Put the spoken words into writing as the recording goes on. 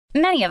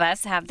Many of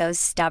us have those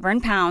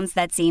stubborn pounds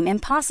that seem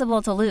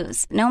impossible to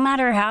lose, no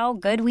matter how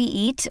good we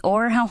eat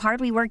or how hard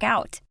we work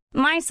out.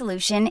 My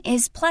solution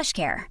is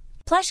PlushCare.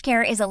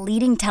 PlushCare is a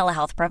leading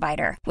telehealth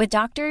provider with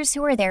doctors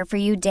who are there for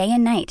you day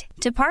and night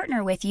to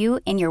partner with you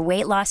in your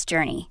weight loss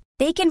journey.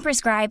 They can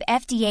prescribe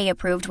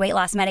FDA-approved weight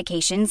loss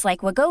medications like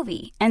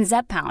Wegovy and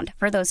Zepbound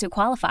for those who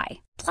qualify.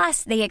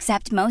 Plus, they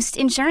accept most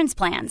insurance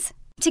plans.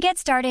 To get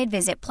started,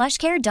 visit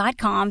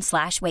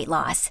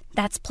plushcare.com/weightloss.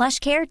 That's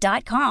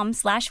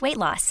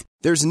plushcare.com/weightloss.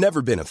 There's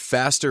never been a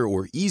faster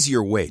or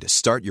easier way to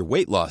start your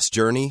weight loss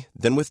journey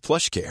than with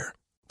PlushCare.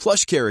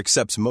 PlushCare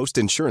accepts most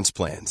insurance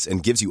plans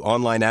and gives you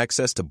online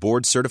access to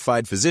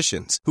board-certified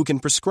physicians who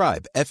can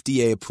prescribe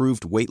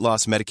FDA-approved weight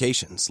loss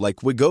medications like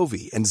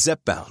Wegovy and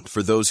Zepbound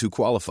for those who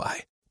qualify.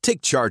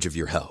 Take charge of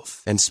your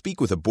health and speak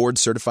with a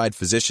board-certified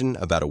physician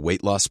about a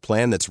weight loss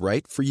plan that's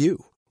right for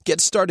you. Get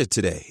started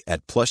today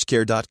at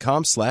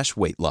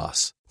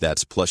plushcare.com/weightloss.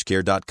 That's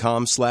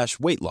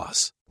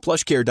plushcare.com/weightloss.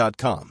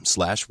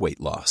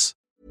 plushcare.com/weightloss.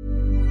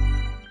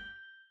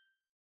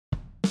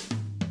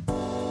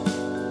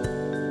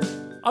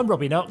 I'm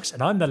Robbie Knox,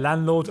 and I'm the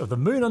landlord of the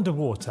Moon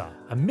Underwater,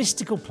 a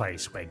mystical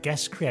place where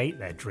guests create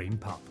their dream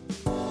pub.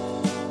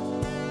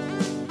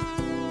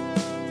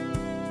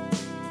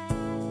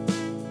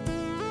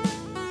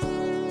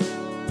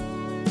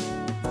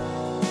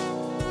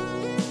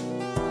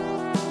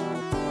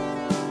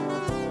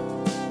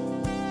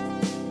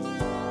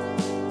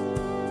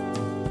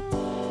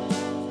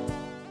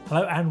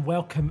 Hello and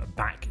welcome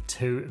back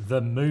to The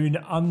Moon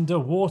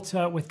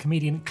Underwater with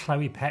comedian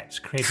Chloe Petts,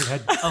 creative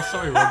head... Oh,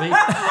 sorry, Robbie.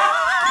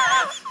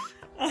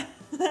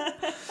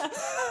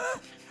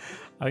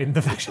 I mean,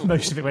 the fact that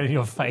most of it went in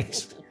your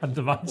face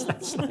undermines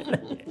that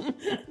slightly.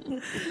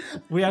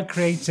 We are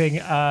creating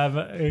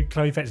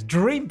Chloe Petts'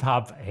 dream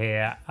pub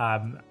here,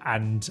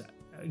 and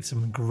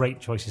some great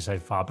choices so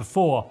far.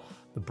 Before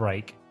the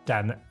break,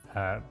 Dan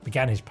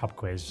began his pub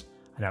quiz,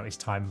 and now it's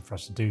time for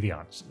us to do the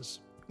answers.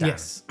 Dan.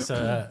 Yes,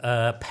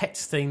 so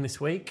pets theme this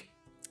week.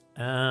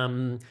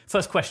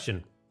 First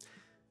question.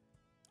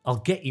 I'll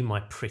get you,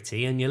 my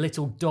pretty, and your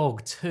little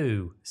dog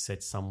too,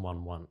 said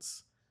someone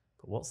once.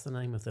 But what's the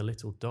name of the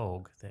little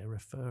dog they're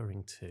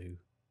referring to?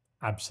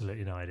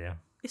 Absolutely no idea.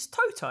 It's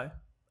Toto.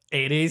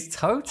 It is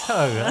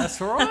Toto. That's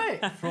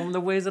right. From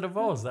The Wizard of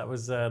Oz. That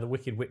was the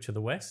Wicked Witch of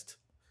the West.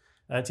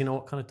 Do you know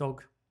what kind of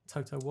dog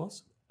Toto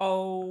was?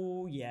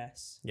 Oh,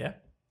 yes. Yeah.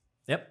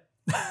 Yep.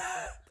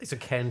 It's a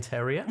Cairn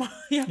Terrier.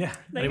 Yeah.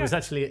 It was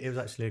actually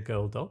a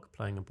girl dog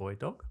playing a boy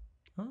dog.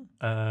 Oh.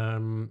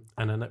 And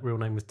her real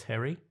name was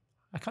Terry.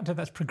 I can't tell if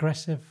that's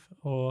progressive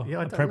or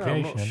I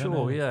appropriation. Don't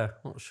know. I'm not sure.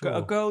 Not sure.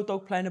 A girl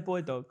dog playing a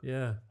boy dog.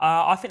 Yeah.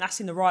 I think that's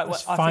in the right way.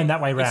 Let's find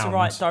that way round. It's the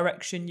right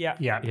direction. Yeah.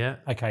 Yeah.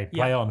 Okay.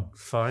 Play on.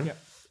 Fine. Yeah.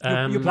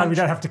 Glad we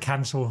don't have to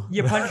cancel.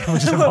 Your punch.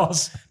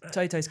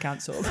 Toto's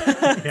cancelled.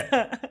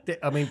 Yeah.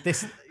 I mean,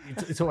 this.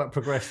 It's all about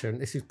progression.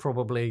 This is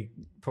probably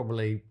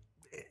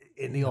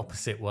in the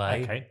opposite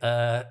way. Okay.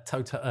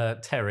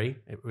 Terry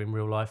in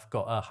real life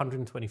got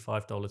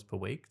 $125 per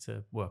week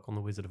to work on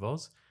The Wizard of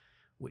Oz,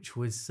 which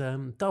was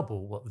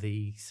double what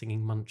the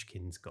singing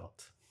Munchkins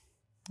got.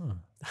 Oh.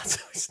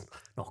 That's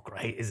not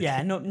great, is it?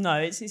 Yeah,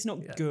 it's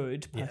not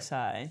good per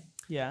se.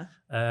 Yeah.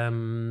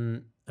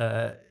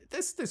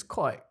 There's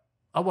quite.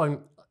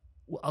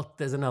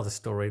 There's another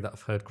story that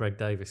I've heard Greg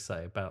Davis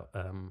say about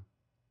The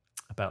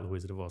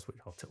Wizard of Oz, which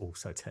I'll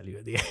also tell you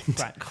at the end.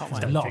 Right, can't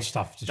wait. There's a lot of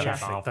stuff to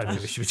chat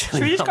after.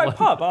 Should we just go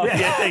pub? Oh,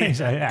 yeah, I think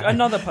so, yeah.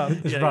 Another pub.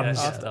 This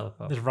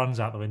runs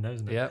out the window,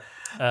 isn't it? Yeah.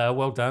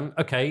 Well done.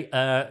 Okay,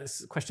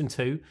 question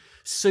 2.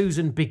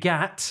 Susan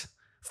begat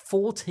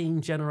 14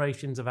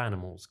 generations of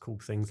animals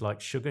called things like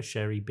Sugar,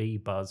 Sherry, Bee,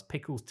 Buzz,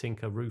 Pickles,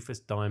 Tinker,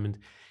 Rufus, Diamond,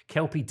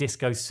 Kelpie,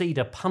 Disco,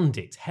 Cedar,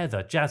 Pundit,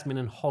 Heather, Jasmine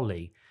and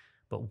Holly.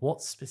 But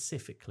what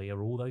specifically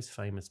are all those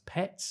famous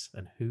pets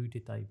and who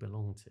did they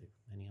belong to?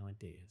 Any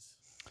ideas?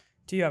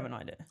 Do you have an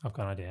idea? I've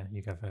got an idea.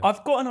 You go first.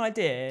 I've got an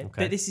idea,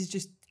 but this is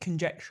just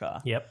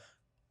conjecture. Yep.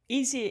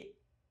 Is it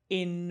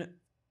in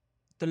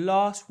the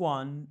last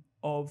one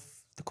of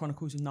the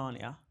Chronicles of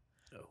Narnia?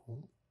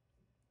 Oh.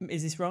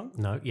 Is this wrong?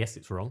 No. Yes,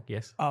 it's wrong.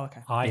 Yes. Oh,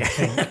 okay.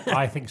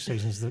 I think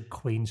Susan's the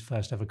Queen's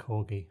first ever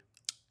corgi.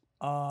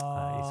 Oh,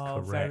 that is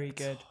correct. Very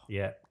good.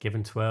 Yeah,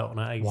 given to her on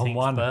her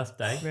 18th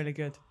birthday. Really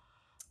good.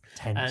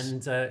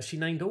 Tense. And she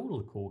named all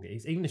the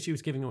corgis, even if she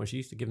was giving them away. She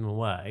used to give them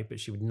away, but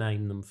she would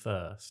name them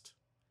first.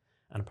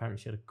 And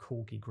apparently she had a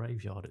corgi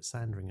graveyard at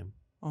Sandringham.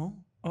 Oh.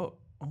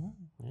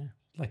 Yeah.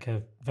 Like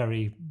a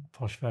very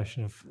posh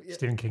version of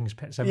Stephen King's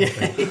Pet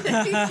Sematary.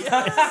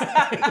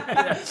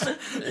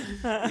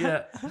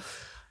 Yeah.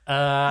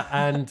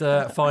 And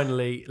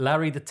finally,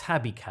 Larry the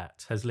Tabby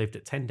Cat has lived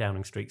at 10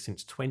 Downing Street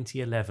since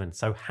 2011.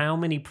 So how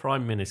many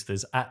prime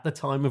ministers at the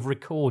time of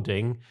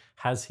recording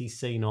has he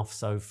seen off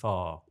so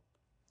far?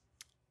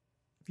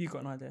 Have you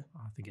got an idea?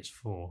 I think it's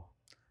 4.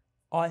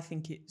 I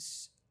think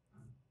it's...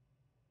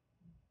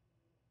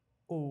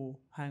 Oh,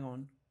 hang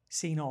on.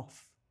 Seen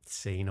off.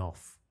 Seen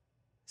off.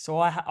 So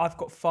I've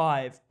got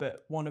 5,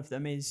 but one of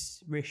them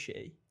is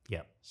Rishi.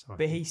 Yeah. So I but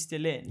think- he's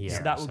still in. Yeah,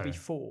 So that would so- be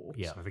 4.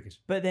 Yeah. so I think it's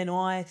But then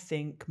I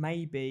think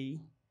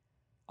maybe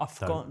I've Don't,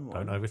 forgotten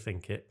one. don't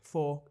overthink it.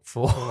 4.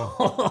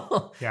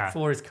 4. Yeah.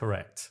 4 is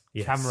correct.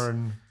 Yes.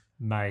 Cameron,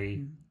 May,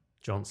 Mm.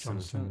 Johnson.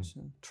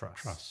 Johnson.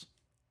 Truss. Truss.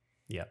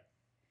 Yeah.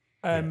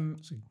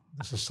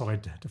 That's a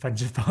solid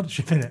defensive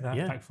partnership in it. That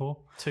Yeah. back four.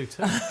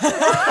 2-2.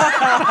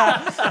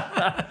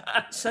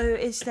 So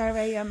is there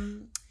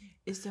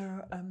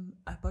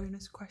a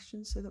bonus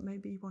question so that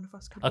maybe one of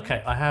us could win?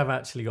 Okay, I have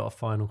actually got a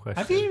final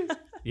question. Have you?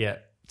 Yeah,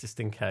 just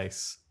in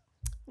case.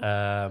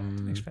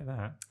 Expect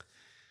that.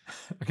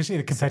 I can see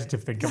the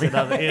competitive thing coming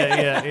up.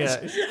 yeah.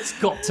 It's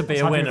got to be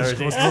a Time winner. for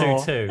the It's score.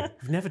 2-2.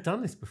 We've never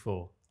done this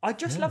before. I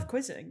just love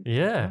quizzing.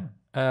 Yeah.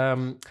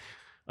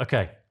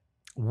 Okay.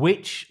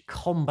 Which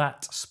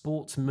combat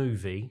sports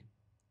movie,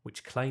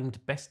 which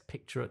claimed Best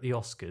Picture at the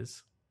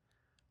Oscars,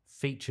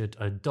 featured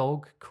a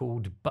dog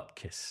called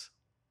Butkus?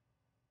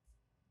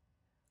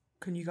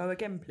 Can you go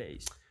again,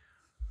 please?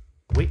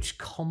 Which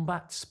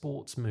combat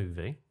sports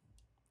movie?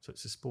 So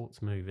it's a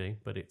sports movie,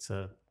 but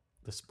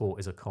the sport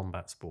is a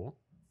combat sport,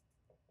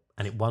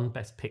 and it won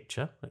Best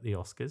Picture at the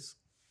Oscars.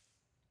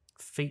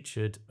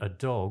 Featured a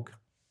dog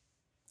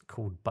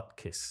called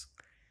Butkus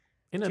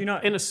in Do you know-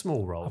 a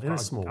small role. I've In a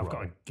got small I've got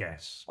role. a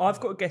guess. I've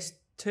got a guess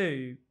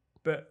too,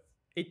 but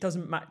it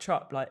doesn't match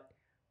up. Like,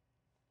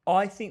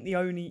 I think the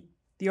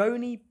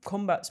only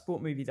combat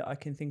sport movie that I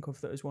can think of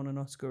that has won an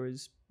Oscar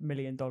is $1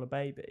 Million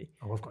Baby.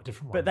 Oh, I've got a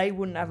different one. But they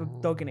wouldn't have a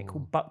dog in it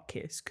called Butt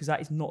Kiss because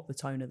that is not the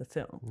tone of the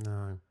film.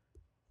 No,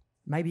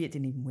 Maybe it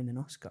didn't even win an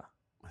Oscar.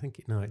 I think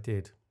it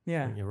did. I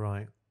Yeah. think you're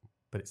right,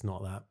 but it's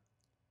not that.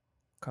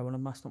 Okay, well,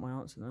 that's not my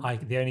answer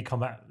then. The only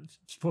combat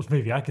sports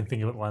movie I can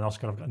think of that won an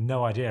Oscar, I've got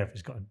no idea if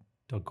it's got a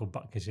dog called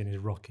Butkus in, is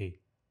Rocky.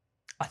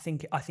 I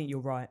think you're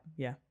right.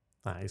 Yeah.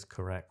 That is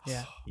correct.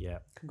 Yeah. Yeah.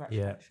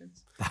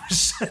 Congratulations. That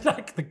was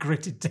like the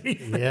gritted teeth.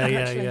 Yeah.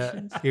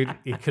 Congratulations.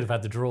 You could have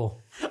had the draw.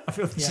 I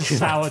feel this Yeah. is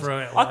soured. Throw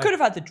it I away. could have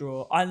had the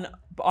draw.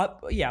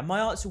 My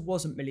answer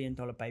wasn't $1 Million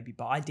Baby,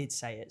 but I did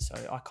say it, so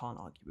I can't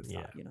argue with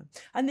that, Yeah.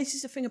 And this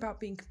is the thing about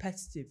being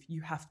competitive.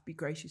 You have to be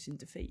gracious in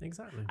defeat.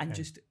 Exactly. And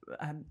just,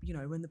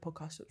 when the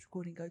podcast stops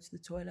recording, go to the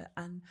toilet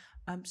and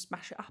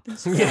smash it up and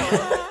scream.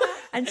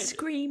 And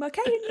scream,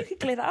 okay? And you can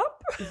clear that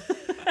up.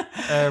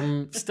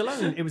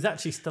 Stallone. It was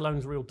actually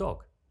Stallone's real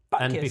dog.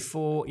 And Butkus.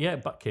 before,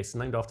 Butkus,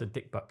 named after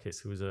Dick Butkus,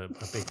 who was a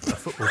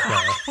football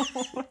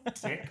player.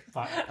 Dick,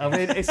 but I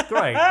mean, it's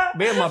great.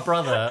 Me and my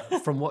brother,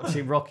 from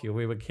watching Rocky when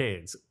we were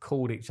kids,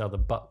 called each other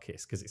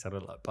Butkus because it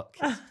sounded like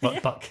Butkus.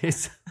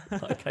 Butkus.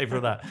 Okay for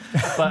that.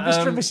 But,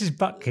 Mr. and Mrs.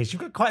 Butkus,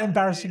 you've got quite an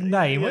embarrassing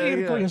name. What are you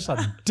going to call your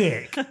son?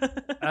 Dick.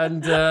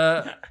 and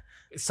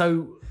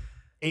so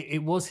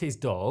it was his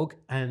dog,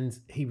 and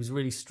he was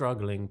really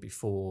struggling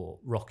before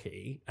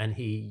Rocky, and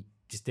he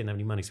just didn't have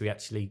any money, so he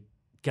actually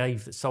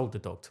sold the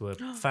dog to a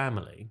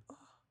family,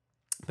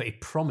 but he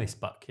promised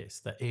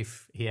Butkus that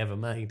if he ever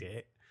made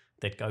it,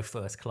 they'd go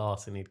first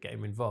class and he'd get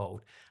him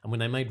involved. And when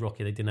they made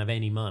Rocky, they didn't have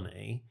any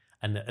money,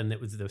 and there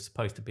was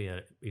supposed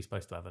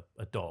to have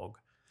a dog,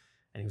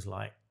 and he was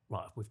like,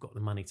 right, we've got the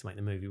money to make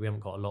the movie. We haven't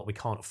got a lot. We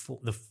can't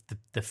afford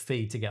the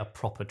fee to get a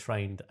proper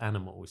trained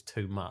animal was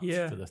too much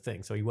for the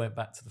thing. So he went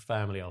back to the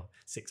family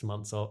 6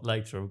 months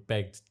later and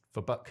begged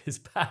for Butkus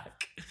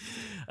back.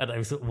 And they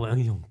were sort of, well,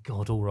 oh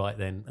God, all right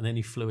then. And then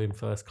he flew in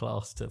first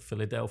class to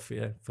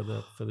Philadelphia for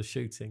the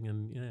shooting,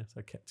 and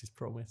so kept his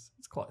promise.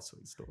 It's quite a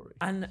sweet story.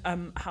 And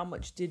how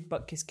much did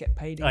Butkus get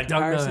paid in I don't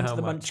know comparison how to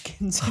the much.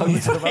 Munchkins? in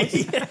Wizard of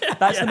Oz?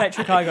 That's the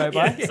metric I go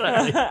by. Yeah,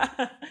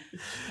 exactly.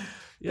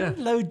 Yeah.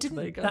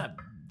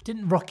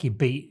 Didn't Rocky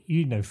beat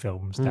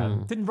films,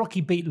 Dan? Didn't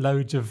Rocky beat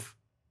loads of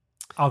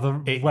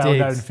other It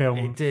well-known did. films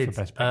It did.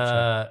 for Best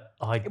Picture?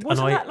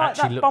 Wasn't that like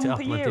actually that looked it bumper up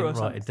and I year didn't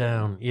or write it something?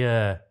 down.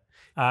 Yeah.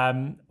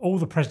 All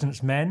the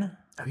President's Men,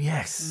 Oh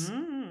yes.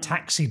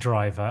 Taxi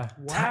Driver,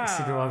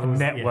 Taxi Driver,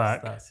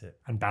 Network, Yes, that's it.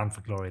 and Bound for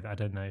Glory. That I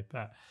don't know,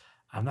 but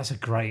that's a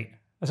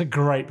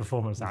great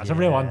performance. It's a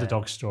real Yeah.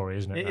 underdog story,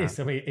 isn't it? It is.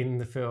 I mean, in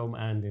the film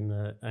and in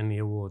the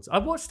awards. I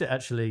watched it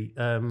actually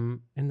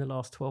in the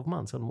last 12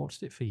 months. I haven't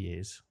watched it for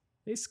years.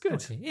 It's good.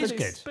 Okay, it is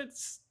good. But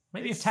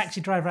Maybe if Taxi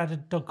Driver had a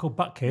dog called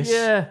Butkus,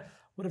 yeah,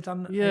 would have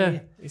done.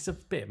 it's a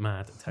bit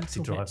mad. that Taxi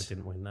Little Driver bit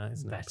didn't win that,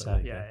 isn't it? better, But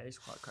there you Yeah, go. it's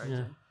quite crazy.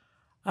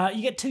 Yeah.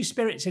 You get 2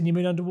 spirits in your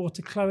Moon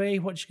Underwater, Chloe.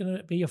 What's going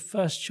to be your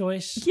first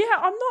choice? Yeah,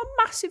 I'm not a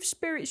massive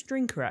spirits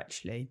drinker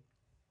actually.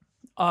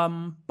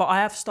 But I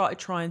have started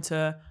trying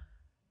to,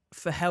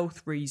 for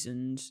health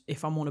reasons,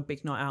 if I'm on a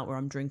big night out where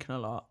I'm drinking a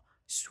lot,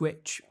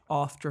 switch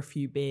after a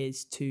few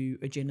beers to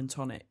a gin and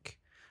tonic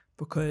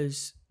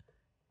because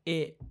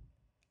it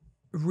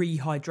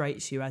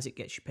rehydrates you as it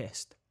gets you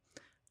pissed.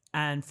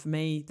 And for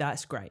me,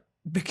 that's great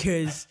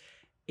because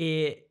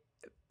it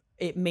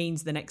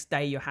means the next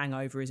day your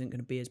hangover isn't going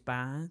to be as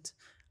bad,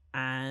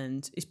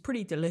 and it's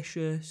pretty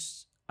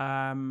delicious.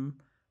 So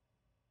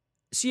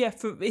yeah,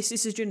 for this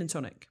is a gin and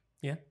tonic.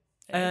 Yeah.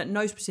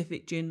 No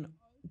specific gin,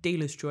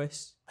 dealer's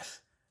choice.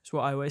 Is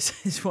what I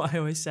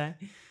always say.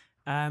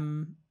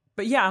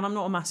 But yeah, and I'm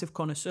not a massive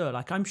connoisseur.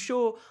 Like I'm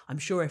sure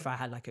if I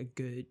had like a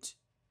good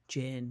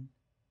gin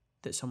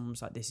that someone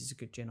was like, this is a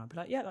good gin, I'd be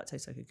like, yeah, that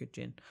tastes like a good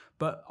gin.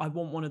 But I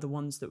want one of the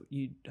ones that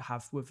you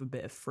have with a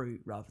bit of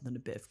fruit rather than a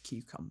bit of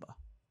cucumber.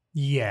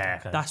 Yeah.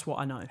 Okay. That's what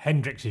I know.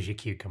 Hendrix is your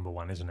cucumber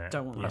one, isn't it?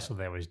 Don't want That's that. what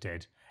they always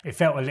did. It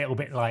felt a little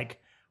bit like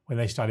when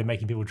they started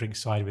making people drink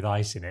cider with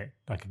ice in it,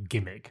 like a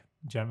gimmick.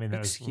 Do you know what I mean?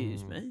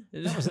 Excuse me.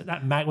 That was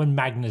when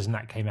Magners and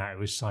that came out. It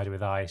was cider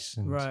with ice,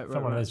 and Right, it felt right,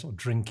 one of right. those sort of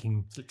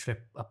drinking. It's literally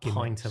a Gimmicks.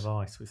 pint of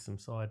ice with some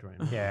cider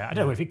in it. Yeah, I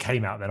don't know if it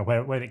came out then or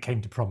where it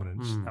came to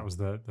prominence. That was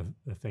the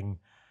thing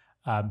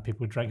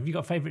people drank. Have you got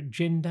a favourite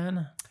gin,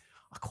 Dan?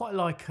 I quite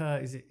like.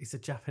 It's a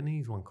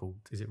Japanese one called.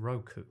 Is it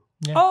Roku?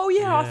 Yeah. Oh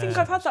yeah, I Yeah. think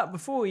I've had that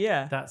before.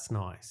 Yeah. That's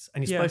nice.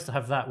 And you're Yeah. supposed to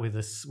have that with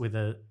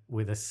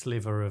a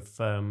sliver of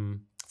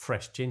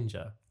fresh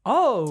ginger.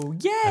 Oh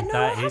yeah, And no,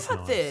 that I have is had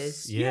nice.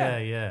 this.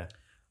 Yeah.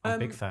 I'm a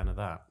big Um, fan of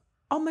that.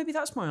 Oh, maybe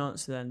that's my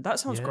answer then. That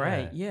sounds Yeah.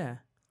 great. Yeah.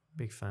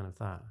 Big fan of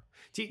that.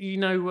 Do you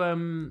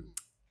know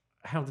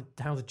how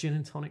the gin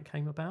and tonic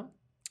came about?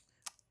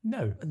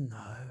 No.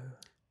 No.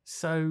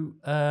 So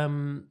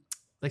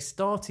they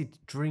started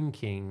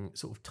drinking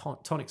sort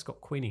of tonic's got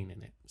quinine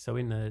in it. So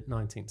in the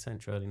 19th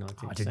century, early 19th I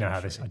century. didn't know how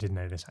this. I didn't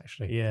know this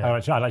actually. Yeah.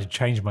 I'd like to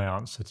change my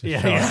answer to.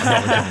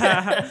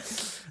 Yeah.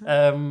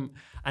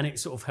 And it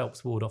sort of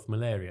helps ward off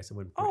malaria. So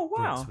when Oh,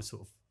 wow. Brits were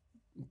sort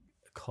of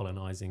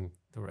colonizing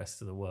the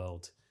rest of the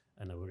world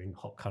and they were in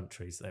hot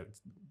countries,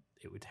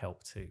 it would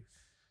help to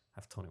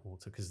have tonic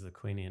water because of the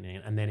quinine in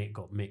it. And then it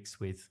got mixed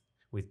with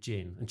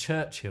gin. And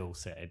Churchill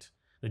said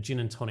the gin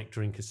and tonic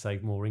drink has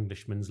saved more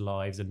Englishmen's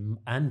lives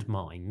and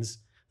minds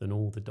than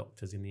all the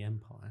doctors in the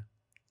empire.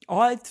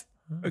 I'd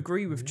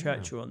agree with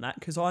Churchill on that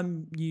because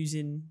I'm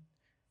using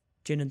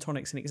gin and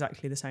tonics in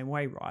exactly the same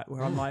way, right?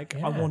 Where I'm like,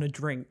 I want to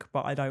drink,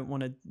 but I don't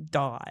want to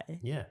die.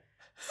 Yeah.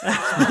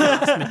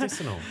 It's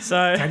medicinal.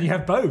 So Can you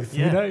have both?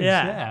 Yeah. Who knows?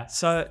 yeah.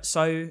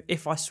 So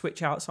if I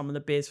switch out some of the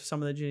beers for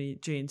some of the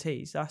G and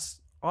T's,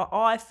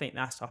 I think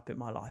that's up in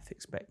my life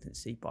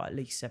expectancy by at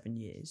least 7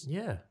 years.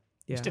 Yeah.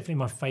 It's Yeah. definitely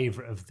my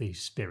favourite of the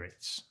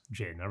spirits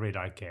gin. I really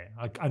like it.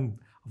 I've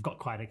got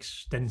quite an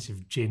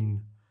extensive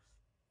gin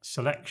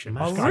selection.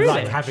 Oh, I really?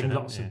 like having Haven't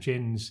lots you? of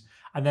gins.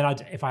 And then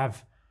if I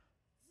have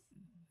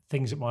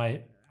things at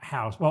my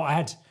house, well,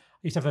 I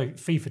used to have a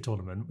FIFA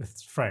tournament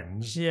with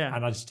friends. Yeah.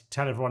 And I just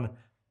tell everyone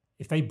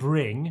if they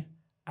bring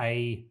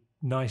a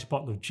nice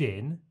bottle of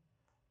gin,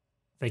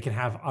 they can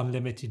have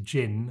unlimited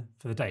gin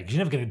for the day because you're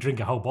never going to drink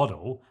a whole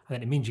bottle, and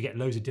then it means you get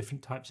loads of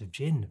different types of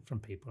gin from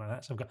people like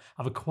that. So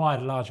I've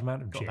acquired a large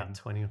amount of Got gin. about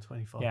 20 or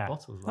 25 Yeah.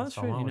 bottles. That's last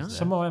time I really was nice. there.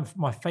 Some of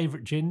my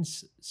favourite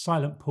gins,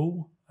 Silent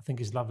Pool, I think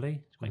is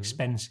lovely. It's quite Mm-hmm.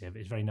 expensive.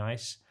 It's very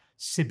nice.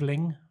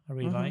 Sibling, I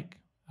really Mm-hmm. like.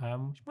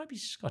 Which might be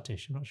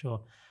Scottish, I'm not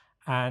sure.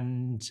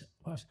 And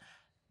what else?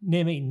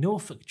 Near me,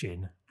 Norfolk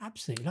gin.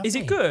 Absolutely lovely. Is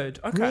it good?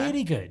 Okay.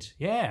 Really good.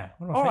 Yeah.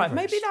 One of my All right,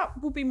 favourites. maybe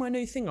that will be my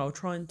new thing. I'll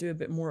try and do a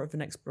bit more of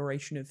an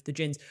exploration of the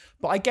gins.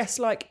 But I guess,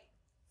 like,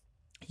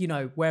 you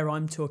know, where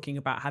I'm talking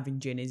about having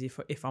gin is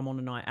if I'm on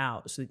a night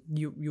out, so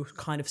your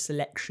kind of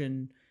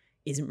selection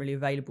isn't really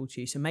available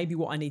to you. So maybe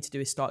what I need to do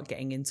is start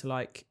getting into,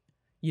 like,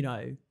 you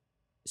know,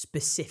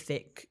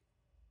 specific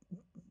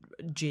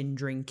gin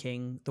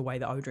drinking the way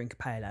that I would drink a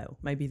pale ale.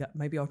 Maybe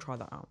I'll try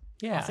that out.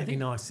 Yeah, I think it'd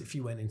be nice if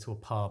you went into a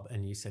pub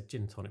and you said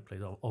gin and tonic,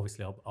 please.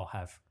 Obviously, I'll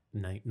have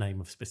name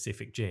of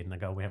specific gin. They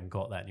go, we haven't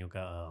got that, and you'll go,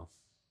 oh,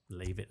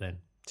 leave it then.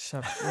 So,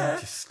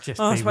 Just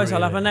I be suppose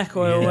I'll have a really- neck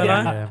oil, will I?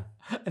 Yeah.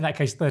 In that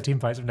case, 13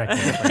 pints of nectar.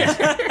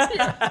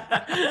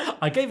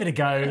 I gave it a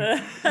go.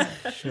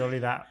 Surely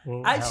that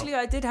will Actually,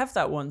 help. I did have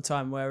that one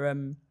time where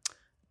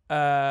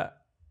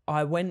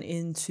I went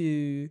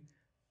into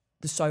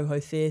the Soho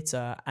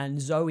Theatre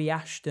and Zoe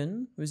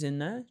Ashton was in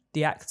there,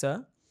 the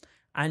actor,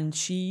 and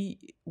she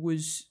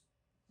was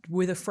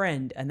with a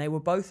friend, and they were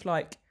both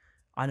like,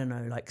 I don't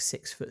know, like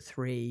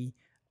 6'3",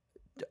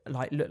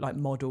 like look like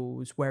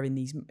models wearing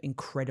these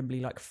incredibly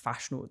like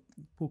fashionable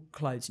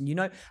clothes. And you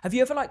know, have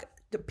you ever like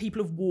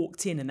people have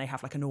walked in and they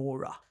have like an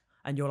aura,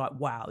 and you're like,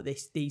 wow,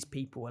 these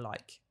people are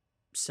like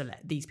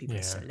these people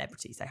are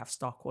celebrities. They have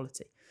star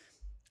quality.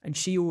 And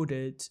she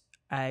ordered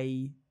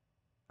a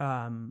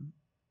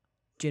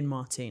gin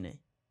martini,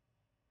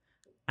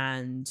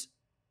 and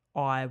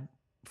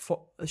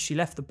she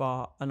left the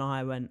bar, and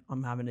I went,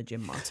 I'm having a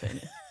gin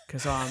martini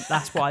because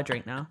that's what I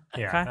drink now.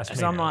 Yeah, okay, that's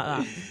because me I'm now. like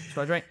that. That's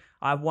what I drink.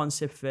 I have one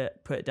sip of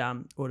it, put it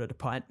down, ordered a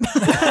pint.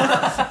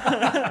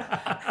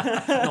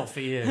 Not for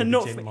you.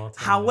 Not gin for-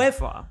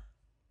 martini.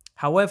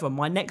 However,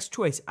 my next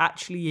choice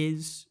actually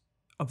is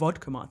a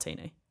vodka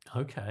martini.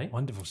 Okay.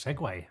 Wonderful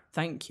segue.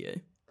 Thank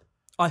you.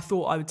 I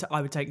thought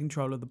I would take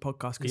control of the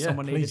podcast because Yeah,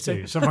 someone needed Please to.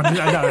 do. Someone, I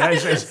know,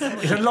 it's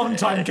a long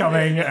time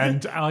coming,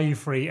 and are you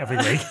free every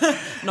week?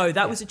 No,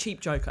 that was a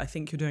cheap joke. I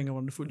think you're doing a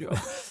wonderful job.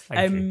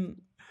 Thank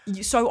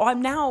you. So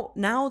I'm now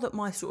that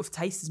my sort of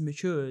taste has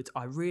matured,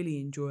 I really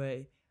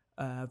enjoy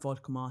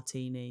vodka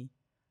martini.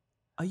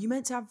 Are you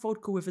meant to have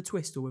vodka with a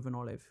twist or with an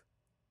olive?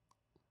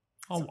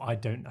 Oh, I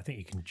think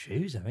you can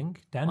choose. I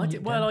think Dan. I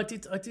Dan?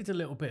 did a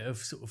little bit of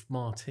sort of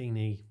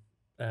martini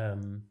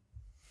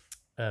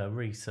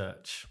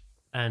research,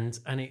 and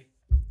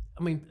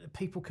I mean,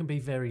 people can be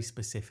very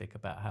specific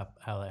about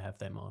how they have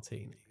their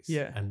martinis.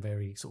 Yeah. And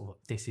very sort of,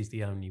 this is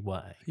the only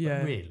way. Yeah.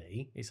 But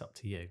really, it's up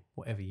to you,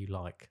 whatever you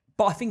like.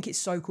 But I think it's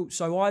so cool.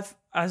 So I've,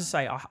 as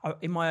I say, I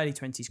in my early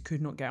 20s,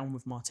 could not get on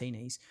with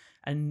martinis.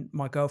 And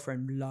my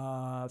girlfriend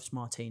loves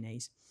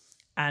martinis.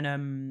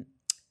 And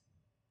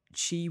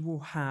she will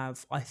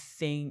have, I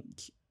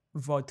think,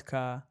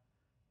 vodka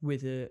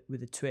with a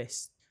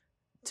twist,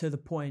 to the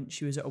point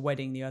she was at a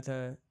wedding the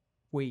other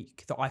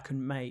week that I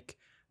couldn't make,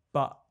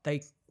 but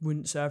they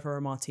wouldn't serve her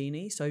a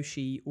martini. So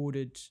she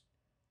ordered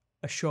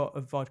a shot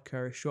of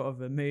vodka, a shot of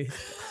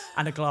vermouth,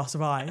 and a glass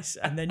of ice,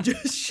 and then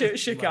just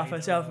shook it up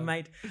herself and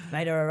made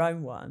her her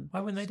own one.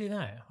 Why wouldn't they do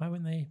that? Why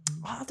wouldn't they?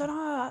 I don't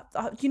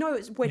know. You know,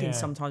 it's weddings.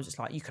 Yeah. Sometimes it's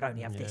like you could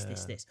only have this.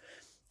 Yeah.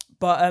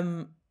 But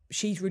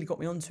she's really got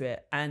me onto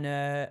it, and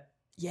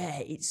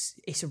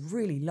it's a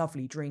really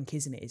lovely drink,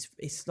 isn't it?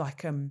 It's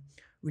like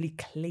really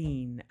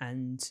clean,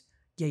 and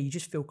yeah, you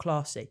just feel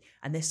classy.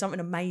 And there's something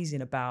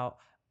amazing about.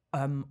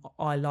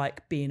 I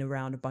like being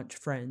around a bunch of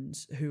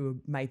friends who are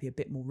maybe a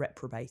bit more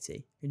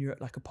reprobatey, and you're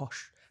at like a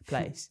posh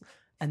place,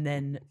 and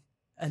then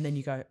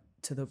you go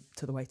to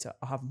the waiter.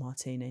 I have a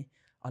martini.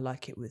 I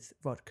like it with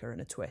vodka and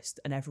a twist,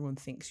 and everyone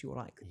thinks you're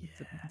like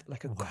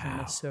like a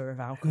connoisseur of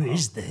alcohol. Who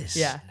is this?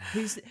 Yeah,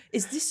 is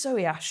this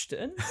Zoe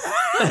Ashton?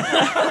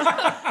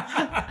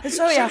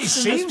 Zoe She Ashton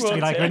seems to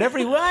be like her in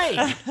every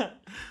way.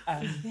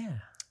 Yeah.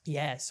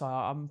 Yeah, so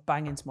I'm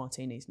banging into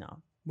martinis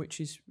now,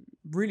 which is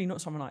really not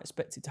something I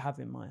expected to have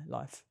in my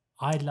life.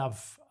 I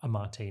love a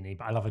martini,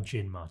 but I love a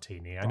gin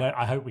martini.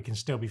 I hope we can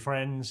still be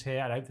friends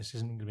here. I hope this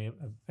isn't going to be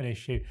an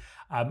issue.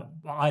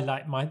 I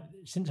like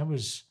since I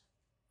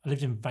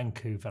lived in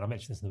Vancouver. I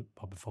mentioned this in the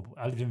pod before. But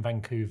I lived in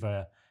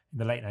Vancouver in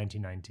the late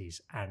 1990s,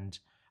 and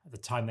at the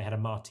time they had a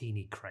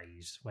martini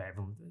craze where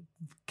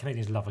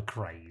Canadians love a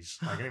craze.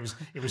 Like it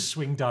was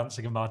swing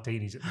dancing and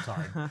martinis at the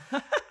time.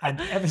 And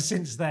ever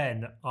since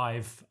then,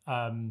 I've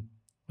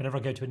whenever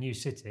I go to a new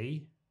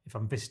city, if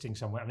I'm visiting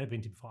somewhere I've never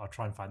been to before, I'll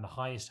try and find the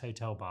highest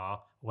hotel bar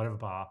or whatever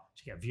bar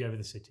to get a view over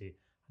the city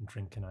and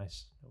drink a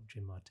nice little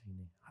gin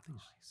martini. I think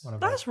it's one of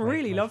That's those great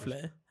really pleasures.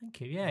 lovely. Thank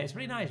you. Yeah, it's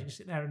really nice. You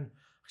sit there and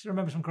I still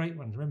remember some great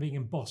ones. I remember being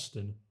in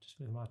Boston just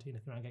with a martini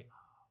and going,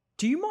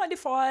 Do you mind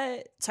if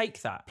I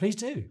take that? please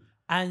do.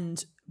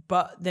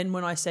 But then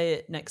when I say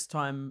it next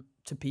time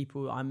to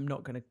people, I'm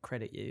not going to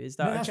credit you. Is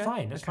that No, that's okay?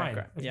 fine. That's Okay, fine.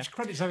 great. Yeah. Just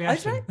credit Zoe I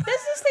Ashton. don't-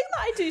 there's this thing that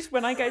I do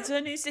when I go to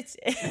a new city,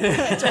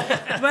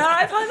 where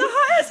I find the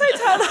highest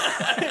hotel.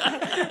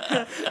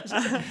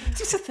 It's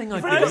just a thing I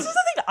This is the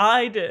thing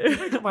I do.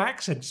 You've got my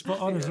accent spot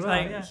on as well.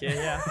 Thank you.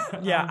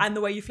 Yeah, and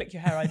the way you flick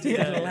your hair, I do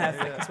the little hair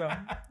flick as well.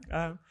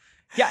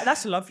 Yeah,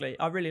 that's lovely.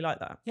 I really like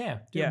that. Yeah.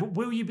 Yeah.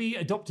 Will you be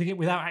adopting it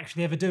without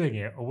actually ever doing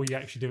it, or will you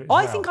actually do it? As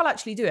I well? think I'll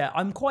actually do it.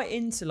 I'm quite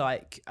into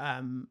like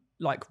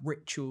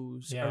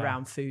rituals Yeah.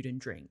 around food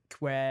and drink,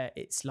 where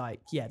it's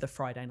like, the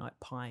Friday night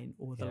pint,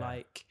 or the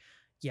I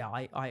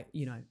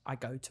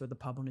go to the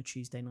pub on a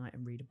Tuesday night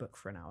and read a book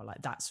for an hour,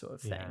 like that sort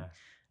of thing. Yeah.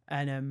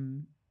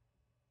 And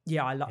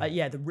I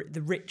like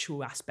the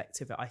ritual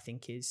aspect of it. I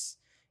think is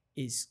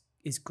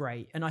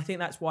great, and I think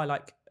that's why,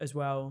 like, as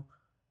well,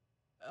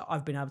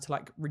 I've been able to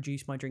like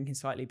reduce my drinking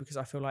slightly, because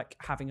I feel like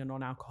having a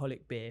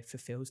non-alcoholic beer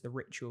fulfills the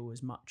ritual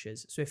as much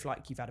as, so if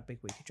like you've had a big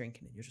week of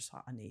drinking and you're just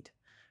like, I need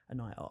a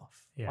night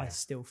off, I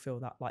still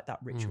feel that like that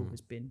ritual has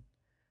been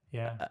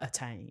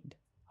attained.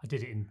 I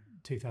did it in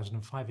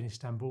 2005 in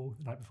Istanbul,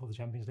 the night before the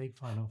Champions League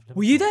final. for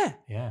Were you Liverpool.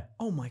 there? Yeah.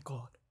 Oh my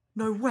God.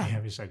 No way. Yeah,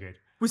 it was so good.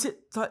 Was it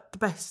like the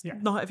best night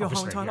of your whole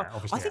Obviously, entire yeah, life?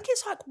 obviously, I think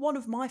it's like one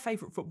of my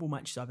favourite football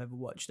matches I've ever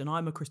watched, and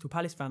I'm a Crystal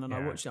Palace fan, and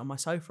I watched it on my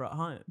sofa at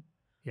home.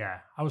 Yeah,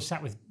 I was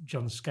sat with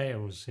John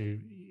Scales, who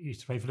used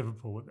to play for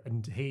Liverpool,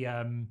 and he,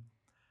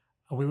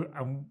 we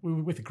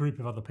were with a group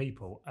of other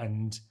people,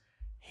 and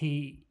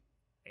he,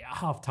 at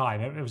half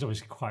time, it was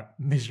always quite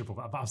miserable,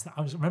 but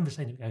I remember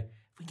saying to him, if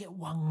we get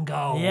one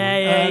goal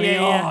early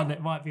on,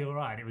 it might be all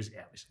right. It was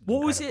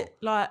What was incredible.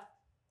 it like?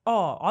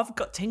 Oh, I've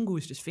got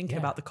tingles just thinking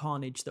about the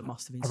carnage that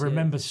must have been. I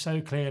remember so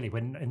clearly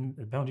when in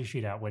the penalty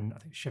shootout, when I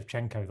think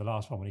Shevchenko, the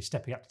last one, when he's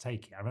stepping up to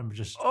take it, I remember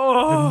just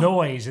the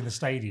noise in the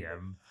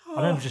stadium.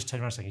 I remember just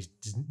turning around saying,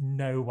 there's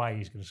no way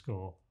he's going to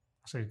score.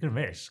 So he's going to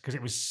miss, because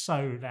it was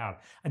so loud.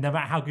 And no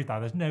matter how good that,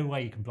 there's no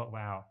way you can block that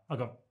out. I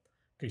got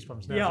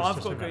goosebumps now. Yeah, just I've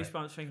got thinking about it.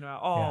 goosebumps thinking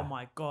about. Oh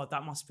my God,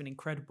 that must have been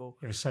incredible.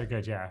 It was so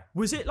good, yeah.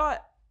 Was it like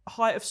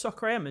height of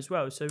Soccer AM as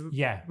well? So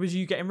Yeah. was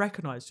you getting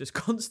recognised just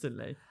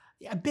constantly?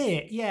 Yeah, a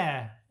bit,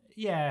 yeah.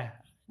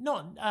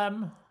 Not, I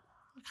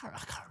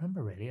can't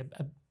remember really.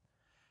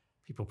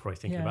 People probably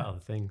thinking Yeah. about other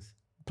things.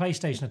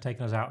 PlayStation had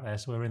taken us out there,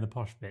 so we were in the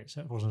posh bit,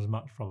 so it wasn't as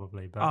much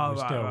probably, but it was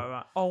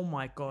still, Oh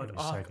my God. it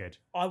was so good.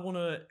 I want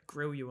to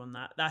grill you on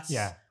that. That's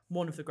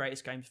one of the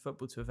greatest games of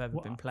football to have ever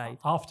been played.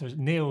 Afterwards,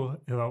 Neil,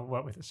 who I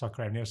work with at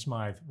Soccer AM, Neil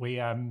Smythe, we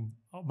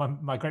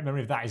my great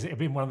memory of that is it had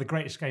been one of the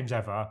greatest games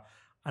ever.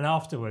 And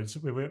afterwards,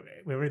 we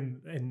were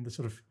in the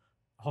sort of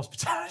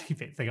hospitality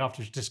bit thing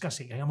afterwards,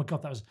 discussing, oh my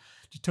God, that was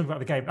just talking about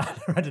the game.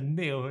 And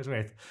Neil was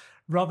with,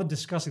 rather than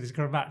discussing this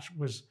kind of match,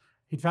 was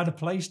he'd found a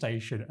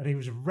PlayStation and he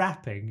was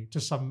rapping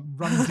to some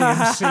Run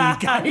DMC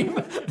game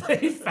that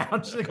he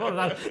found. So going,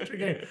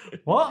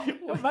 what?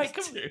 Mate,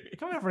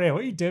 come over here.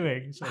 What are you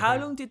doing? So How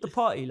long did the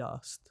party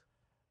last?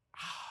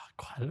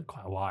 Quite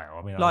a while.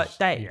 I mean,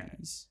 Days? Yeah.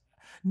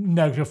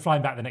 No, because we were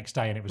flying back the next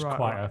day and it was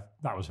Right.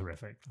 that was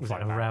horrific. Was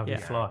it a rowdy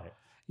flight?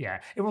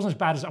 Yeah. It wasn't as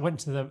bad as I went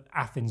to the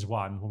Athens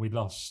one when we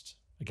lost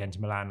again to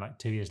Milan like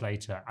 2 years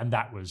later. And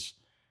that was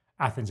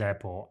Athens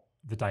airport.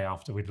 The day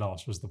after we'd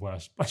lost was the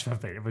worst place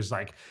I've been. It was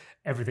like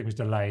everything was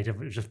delayed. It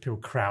was just people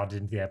crowded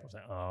into the airport.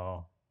 Like,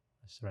 oh,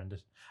 that's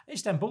horrendous.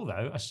 Istanbul,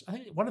 though, I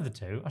think one of the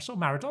two, I saw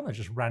Maradona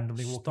just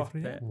randomly walking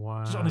through there.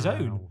 Wow. Just on his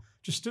own.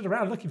 Just stood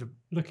around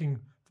looking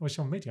for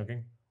someone meeting. I'm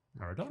going,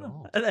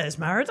 Maradona. There's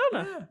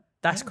Maradona. Yeah.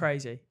 That's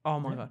crazy. Oh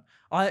my god.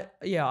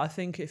 I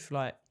think if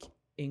like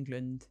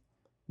England,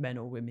 men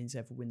or women's,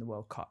 ever win the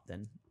World Cup,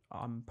 then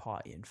I'm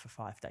partying for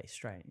 5 days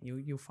straight.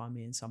 You'll find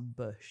me in some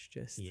bush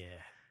just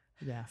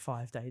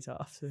 5 days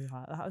after.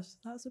 Like, that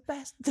was the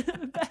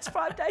best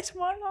 5 days of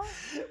my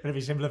life. Would it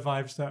be similar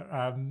vibes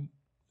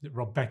to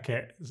Rob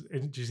Beckett?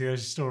 Did you see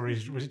those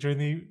stories? Was it during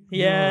the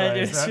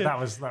Euros? That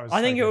was.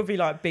 I think it would be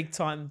like big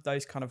time,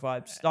 those kind of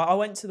vibes. Like I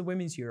went to the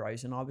women's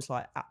Euros and I was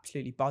like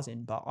absolutely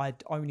buzzing, but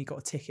I'd only got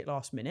a ticket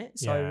last minute,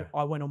 so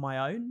I went on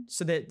my own.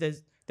 So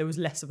there was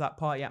less of that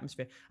party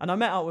atmosphere. And I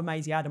met up with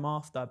Maisie Adam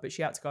after, but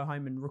she had to go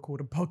home and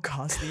record a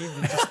podcast the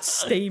evening, just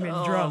steaming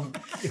drunk.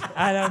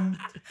 And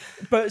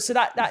but so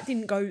that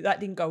didn't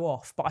go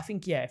off. But I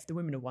think if the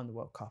women had won the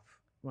World Cup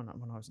when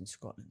I was in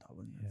Scotland, I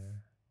wouldn't have.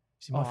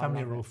 See, my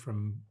family are all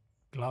from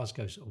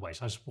Glasgow sort of way,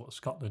 so I support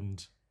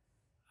Scotland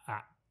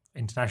at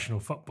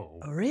international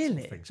football. Oh,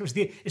 really? Sort of thing. So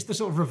it's the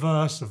sort of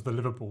reverse of the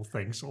Liverpool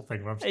thing, sort of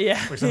thing.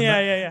 Which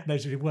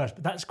knows really worse.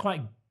 But that's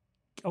quite.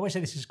 I always say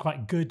this is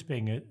quite good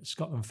being a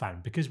Scotland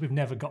fan because we've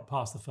never got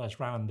past the first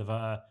round of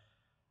a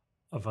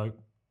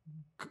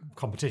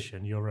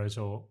competition,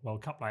 Euros or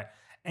World Cup. Like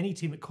any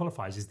team that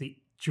qualifies is the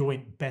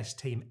joint best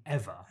team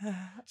ever.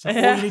 So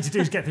all you need to do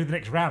is get through the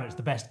next round. It's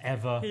the best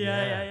ever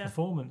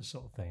performance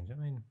sort of thing. Do you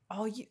know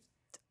what I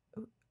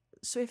mean?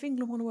 So if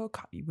England won a World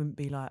Cup, you wouldn't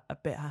be like a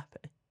bit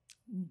happy?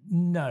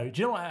 No.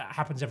 Do you know what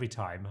happens every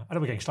time? I know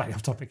we're getting slightly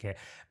off topic here,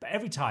 but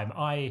every time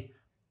I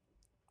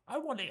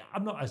want it.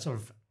 I'm not a sort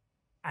of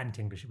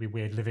anti-English. It'd be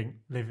weird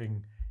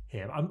living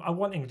here. I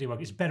want England to do well.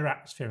 It's a better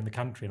atmosphere in the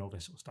country and all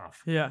this sort of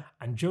stuff. Yeah.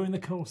 And during the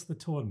course of the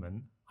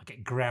tournament, I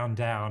get ground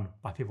down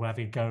by people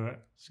having a go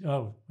at,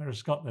 where is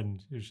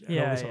Scotland?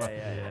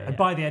 And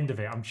by the end of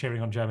it, I'm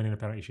cheering on Germany in a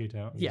penalty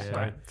shootout. Yeah,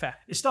 so fair.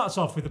 It starts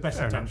off with the best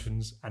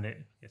intentions, and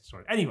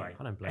Anyway,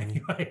 I don't blame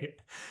you.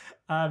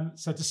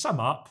 So to sum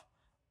up,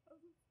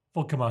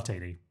 vodka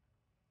martini.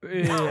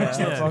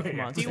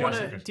 Yeah. Do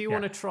you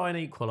want to try and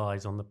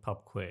equalise on the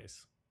pub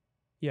quiz?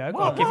 Yeah,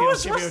 I'll give you a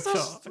shot.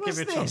 I'll give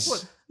you a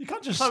chance. You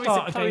can't just Chloe's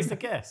start the again.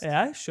 guest.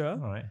 Yeah, sure. All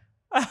right.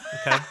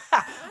 Okay.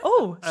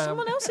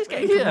 Someone else is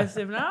getting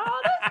competitive now,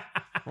 are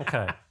they?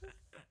 Okay.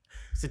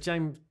 So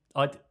James,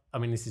 I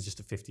mean, this is just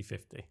a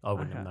 50-50. I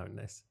wouldn't have known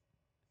this.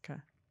 Okay.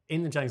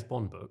 In the James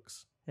Bond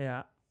books,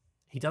 Yeah.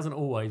 he doesn't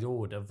always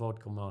order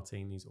vodka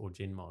martinis or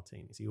gin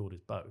martinis. He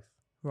orders both.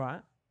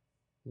 Right.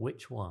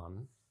 Which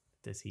one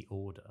does he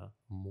order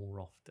more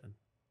often?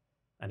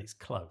 And it's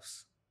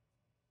close.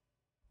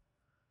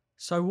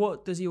 So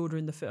what does he order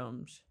in the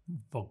films?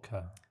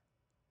 Vodka.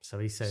 So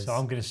he says... So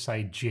I'm going to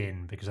say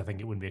gin because I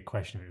think it wouldn't be a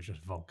question if it was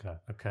just vodka.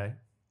 Okay.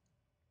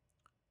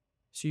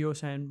 So you're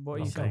saying, what are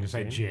you I'm saying? going to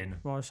say gin.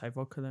 Well, I'll say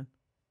vodka then.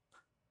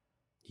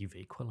 You've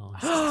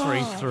equalised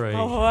 3-3.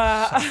 Oh,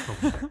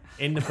 wow.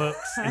 In the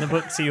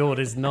books, he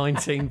orders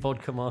 19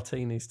 vodka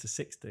martinis to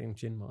 16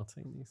 gin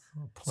martinis.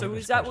 So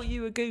is that what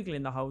you were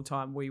Googling the whole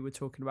time we were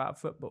talking about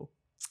football?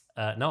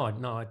 No, I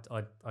did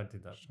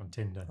that on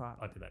Tinder. Right.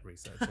 I did that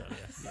research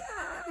earlier.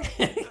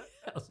 Yeah.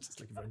 I was just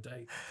looking for a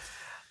date.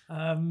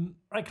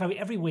 Right, Chloe,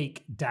 every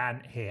week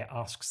Dan here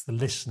asks the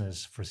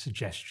listeners for a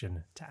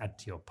suggestion to add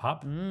to your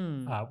pub.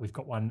 We've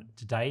got one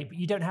today, but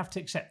you don't have to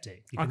accept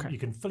it. You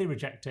can fully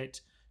reject it.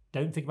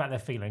 Don't think about their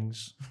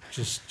feelings.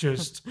 Just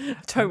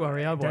Don't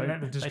worry, I won't. Don't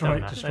let them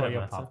destroy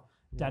your pub.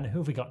 Dan, who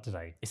have we got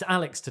today? It's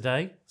Alex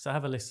today, so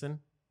have a listen.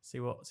 See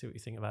what you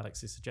think of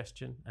Alex's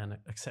suggestion and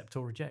accept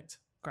or reject.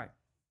 Great.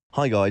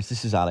 Hi guys,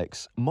 this is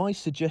Alex. My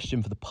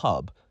suggestion for the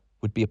pub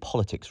would be a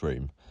politics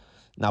room.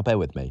 Now bear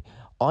with me.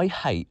 I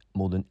hate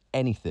more than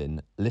anything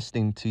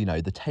listening to,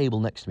 the table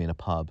next to me in a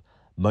pub,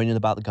 moaning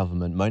about the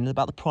government, moaning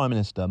about the Prime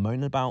Minister,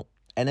 moaning about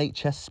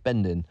NHS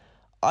spending.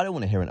 I don't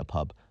want to hear it in a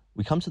pub.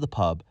 We come to the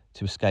pub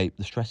to escape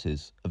the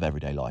stresses of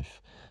everyday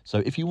life.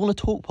 So if you want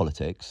to talk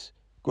politics,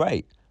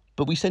 great.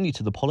 But we send you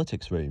to the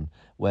politics room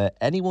where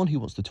anyone who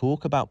wants to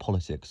talk about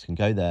politics can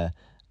go there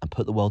and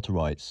put the world to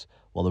rights,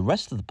 while the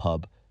rest of the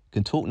pub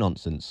can talk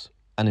nonsense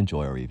and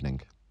enjoy our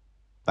evening.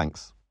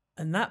 Thanks.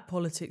 And that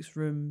politics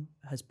room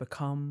has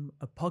become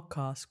a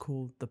podcast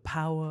called The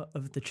Power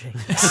of the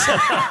Jinx.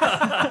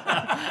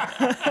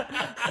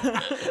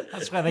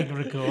 That's where they can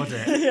record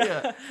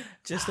it.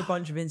 Just a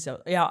bunch of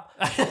insults. Yeah.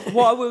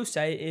 What I will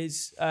say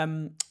is,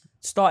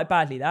 started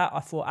badly that. I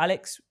thought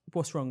Alex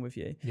what's wrong with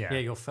you? Yeah. Yeah,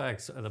 your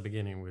fags at the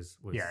beginning was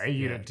Yeah,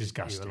 you look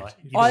disgusted. You were like,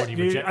 You you've already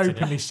you rejected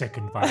openly it.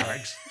 sickened by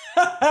Alex.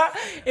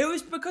 It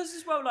was because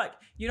as well, like,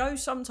 you know,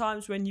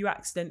 sometimes when you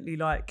accidentally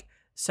like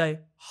say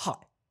hi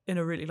in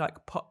a really like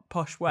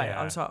posh way,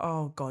 Yeah. I was like,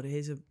 oh god,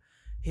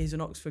 here's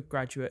an Oxford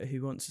graduate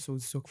who wants us all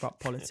to talk about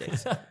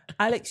politics.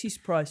 Alex, you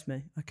surprised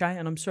me, okay?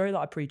 And I'm sorry that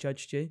I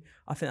prejudged you.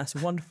 I think that's a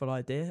wonderful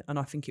idea, and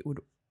I think it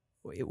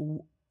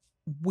will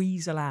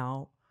weasel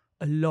out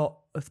a lot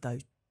of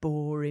those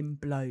boring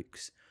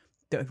blokes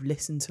that have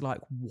listened to like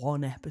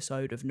one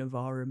episode of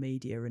Novara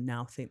Media and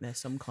now think they're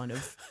some kind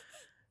of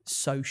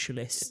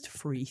socialist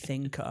free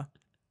thinker.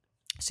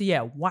 So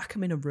yeah, whack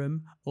them in a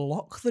room,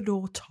 lock the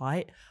door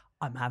tight.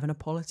 I'm having a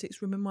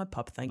politics room in my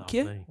pub, thank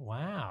you. Lovely.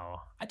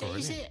 Wow. Is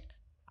Brilliant. it?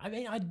 I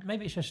mean,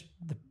 maybe it's just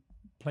the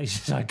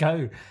places I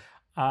go.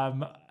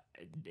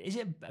 Is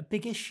it a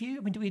big issue?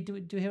 I mean, do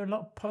we hear a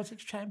lot of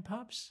politics chat in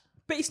pubs?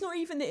 But it's not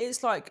even that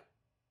it's like,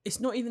 it's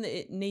not even that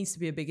it needs to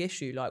be a big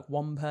issue. Like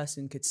one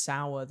person could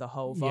sour the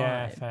whole vibe.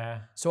 Yeah,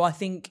 fair. So I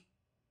think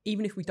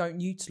even if we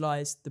don't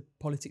utilise the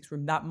politics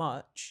room that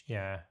much,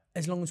 Yeah.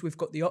 as long as we've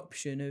got the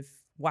option of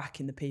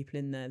whacking the people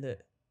in there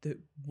that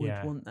would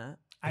Yeah. want that.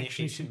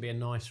 Actually, it shouldn't be a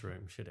nice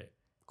room, should it?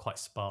 Quite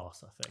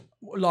sparse, I think.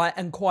 Like,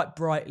 and quite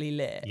brightly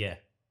lit. Yeah.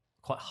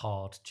 Quite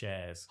hard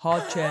chairs.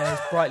 Hard chairs,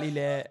 brightly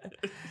lit.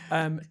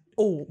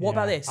 What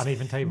about Yeah. this?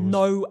 Uneven tables.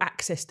 No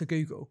access to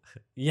Google.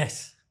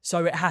 Yes.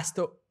 So it has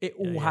to,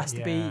 has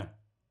to be Yeah.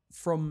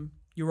 from,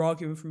 you're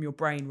arguing from your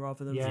brain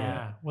rather than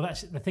Yeah. Well,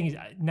 that's the thing is,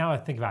 now I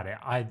think about it,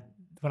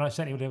 when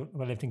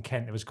I lived in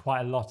Kent, there was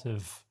quite a lot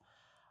of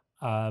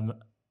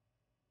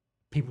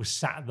people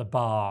sat at the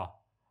bar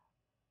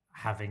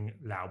having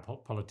loud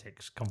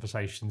politics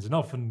conversations, and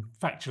often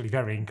factually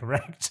very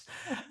incorrect.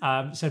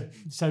 So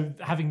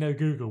having no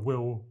Google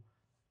will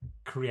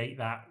create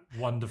that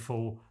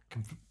wonderful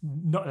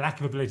not lack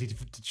of ability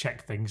to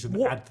check things and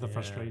add to the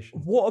frustration.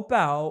 What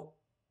about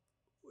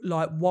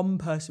like one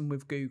person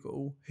with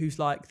Google who's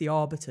like the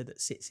arbiter that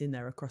sits in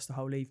there across the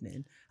whole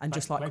evening and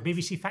just like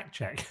BBC fact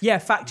check. yeah,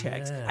 fact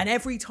checks. Yeah. And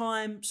every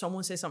time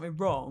someone says something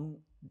wrong,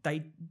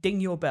 they ding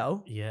your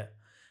bell Yeah.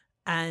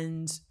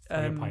 and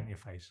Throw a pint in your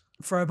face.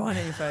 throw a pint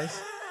in your face.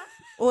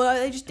 Or like,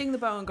 they just ding the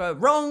bell and go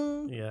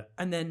wrong, Yeah.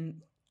 and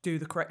then do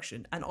the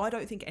correction. And I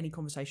don't think any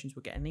conversations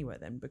will get anywhere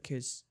then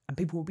and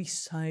people will be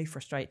so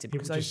frustrated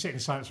People because just sit in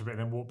silence for a bit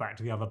and then walk back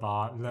to the other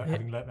bar,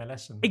 having learnt their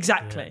lesson.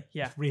 exactly,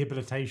 yeah.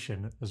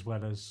 Rehabilitation as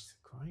well as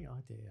Great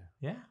idea.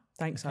 yeah.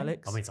 Thanks,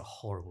 Alex. I mean, it's a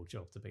horrible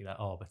job to be that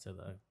arbiter,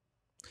 though.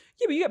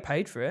 yeah, but you get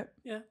paid for it.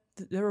 Yeah.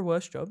 There are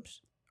worse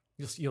jobs.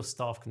 Your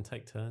staff can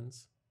take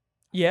turns.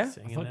 Yeah.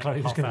 Sitting I in thought there, Chloe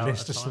was half going to hour at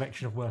list a time.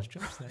 selection of worst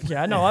jobs there.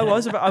 Yeah, no, I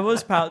was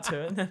about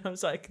to, and then I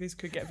was like, this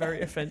could get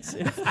very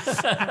offensive.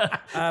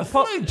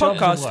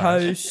 Podcast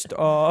host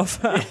of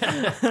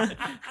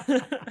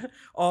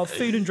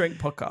Food and Drink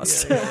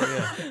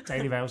Podcast.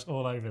 Daily Mails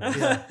all over this.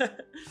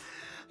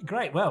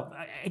 Great. Well,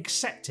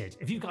 accepted.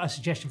 If you've got a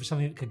suggestion for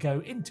something that could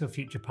go into a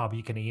future pub,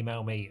 you can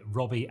email me,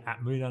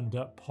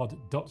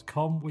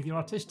 robbie@moonunderpod.com with your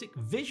artistic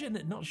vision.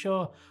 Not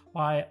sure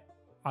why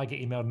I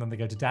get emailed and then they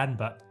go to Dan,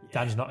 but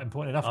Dan's not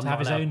important enough I'm to have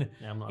not his allowed. own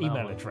Yeah, I'm not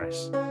email allowed.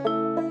 address.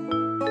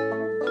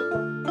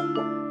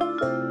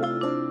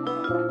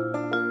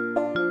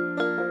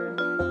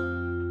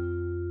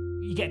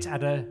 You get to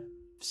add a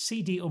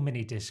CD or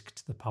mini disc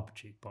to the pub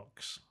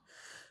jukebox.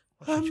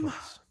 What's your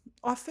choice?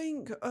 I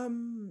think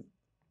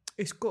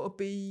it's got to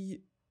be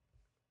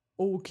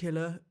All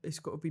Killer. It's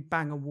got to be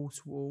banger wall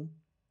to wall.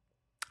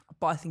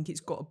 But I think it's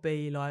got to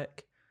be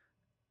like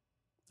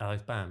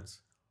Those bands.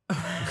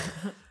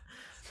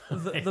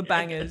 the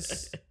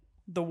bangers,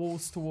 the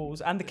walls to walls,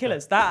 and the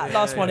Killers. That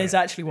last one is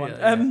actually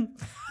one.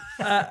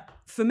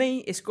 For me,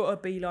 it's got to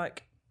be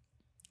like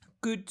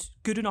good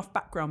enough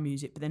background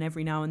music, but then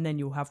every now and then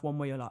you'll have one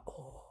where you're like,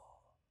 oh,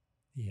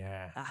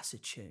 Yeah. that's a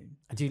tune.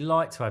 And do you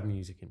like to have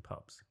music in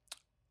pubs?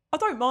 I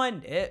don't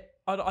mind it.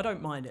 I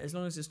don't mind it as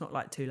long as it's not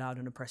like too loud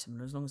and oppressive,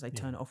 and as long as they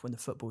turn it off when the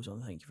football's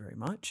on. Thank you very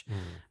much.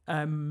 You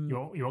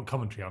want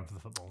commentary on for the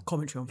football?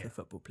 Commentary on for the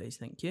football, please.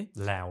 Thank you.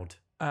 Loud.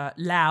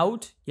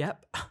 Loud.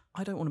 Yep.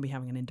 I don't want to be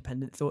having an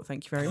independent thought.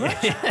 Thank you very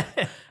much.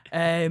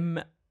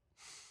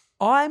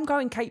 I'm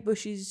going Kate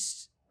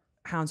Bush's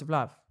Hounds of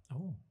Love.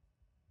 Oh.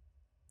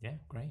 Yeah,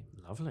 great.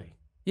 Lovely.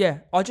 Yeah,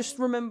 I just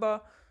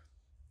remember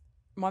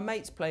my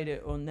mates played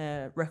it on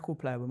their record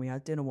player when we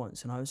had dinner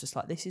once, and I was just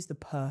like, this is the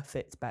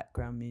perfect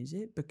background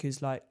music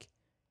because like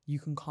you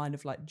can kind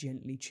of like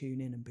gently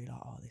tune in and be like,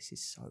 oh, this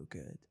is so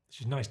good. It's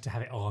just nice to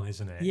have it on,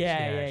 isn't it?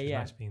 Yeah, It's yeah.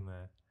 nice being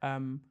there.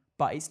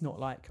 But it's not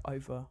like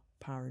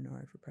overpowering or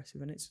over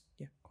oppressive, and it's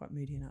quite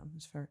moody and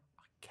atmospheric.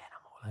 Again,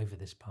 I'm all over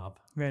this pub.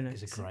 Really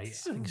It's a great,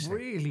 It's a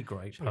really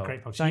great a pub.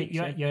 great pub. So Thank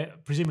you.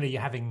 presumably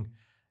you're having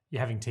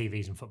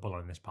TVs and football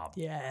on in this pub.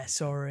 Yeah,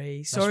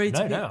 sorry. That's- Sorry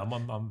to be...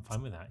 I'm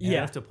fine with that. You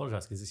Yeah. have to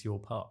apologise because it's your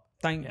pub.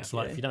 Thank It's you.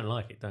 like if you don't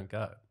like it, don't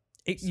go.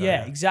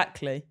 Yeah,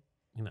 exactly.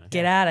 You know.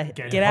 Get out of in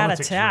get the out of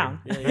politics town.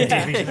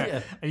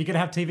 room. Are you going to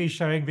have TV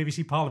showing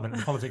BBC Parliament in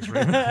the politics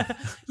room?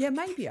 Yeah,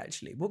 maybe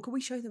actually. What could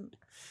we show them?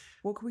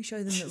 What could we show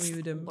them that we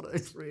would? One of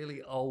those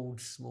really old,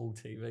 small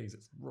TVs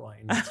that's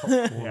right in the top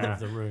corner of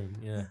the room.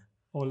 Yeah.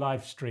 Or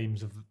live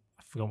streams of,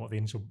 I forgot what the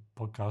initial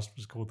podcast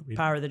was called. That we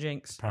Power of the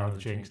Jinx. Power of the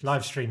Jinx.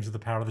 Live streams of the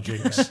Power of the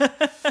Jinx.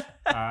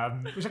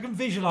 Which I can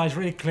visualise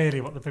really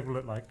clearly what the people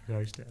look like who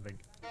host it, I think.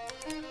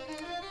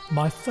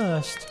 My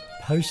first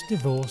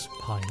post-divorce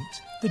pint.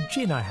 The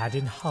gin I had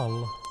in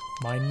Hull.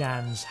 My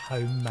nan's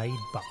homemade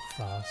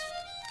buckfast.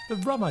 The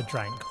rum I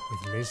drank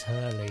with Liz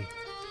Hurley.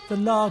 The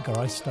lager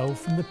I stole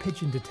from the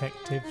Pigeon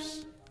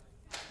Detectives.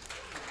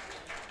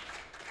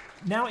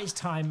 Now it's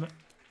time,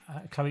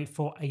 Chloe,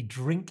 for a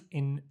drink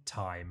in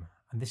time.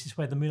 And this is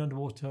where the Moon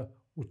Underwater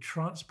will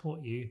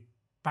transport you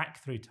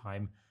back through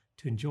time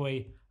to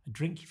enjoy a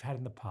drink you've had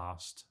in the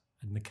past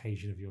at an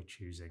occasion of your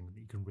choosing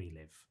that you can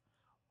relive.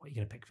 What are you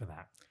going to pick for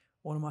that?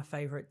 One of my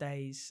favourite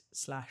days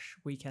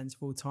 / weekends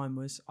of all time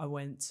was I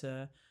went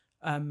to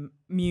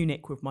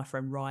Munich with my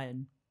friend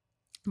Ryan.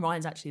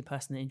 Ryan's actually the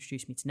person that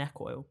introduced me to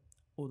neck oil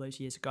all those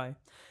years ago.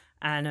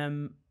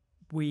 And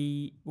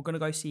we were going to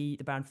go see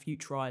the band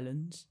Future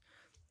Islands.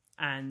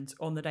 And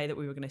on the day that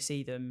we were going to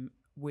see them,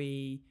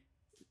 we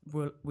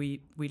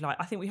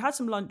I think we had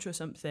some lunch or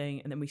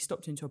something, and then we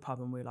stopped into a pub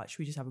and we were like, should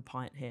we just have a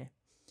pint here?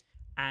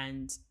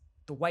 And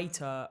the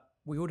waiter,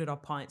 we ordered our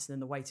pints, and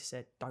then the waiter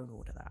said, don't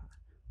order that.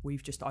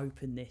 We've just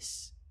opened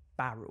this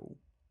barrel,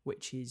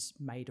 which is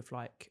made of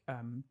like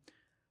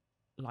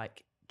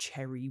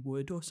cherry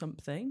wood or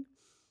something,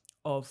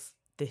 of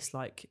this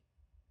like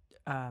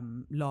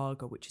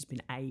lager which has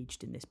been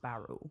aged in this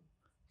barrel.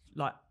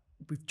 Like,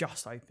 we've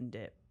just opened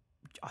it.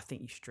 I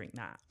think you should drink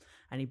that.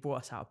 And he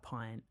brought us out a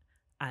pint,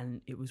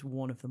 and it was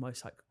one of the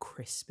most like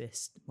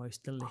crispest,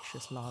 most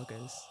delicious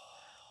lagers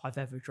I've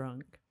ever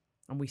drunk.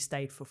 And we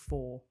stayed for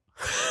 4.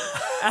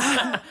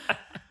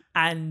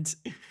 And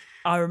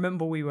I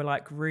remember we were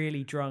like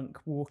really drunk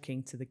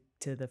walking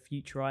to the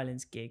Future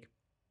Islands gig,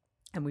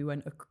 and we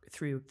went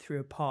through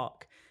a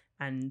park,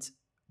 and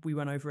we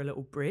went over a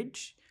little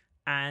bridge,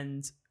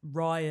 and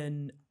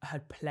Ryan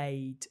had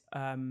played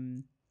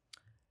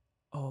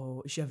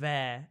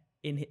Javert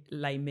in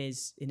Les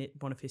Mis in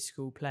one of his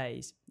school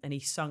plays, and he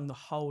sung the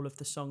whole of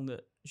the song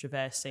that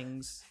Javert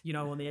sings, you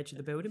know, on the edge of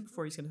the building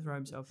before he's going to throw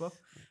himself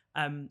off.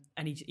 And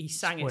he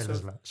sang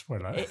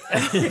Spoiler.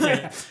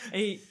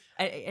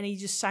 And he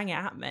just sang it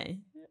at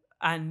me,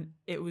 and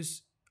it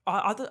was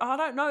I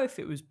don't know if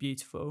it was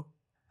beautiful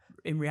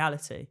in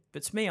reality,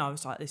 but to me I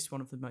was like, this is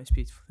one of the most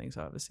beautiful things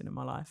I've ever seen in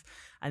my life.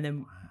 And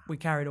then we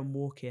carried on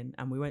walking,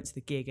 and we went to the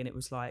gig, and it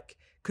was like,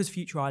 because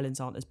Future Islands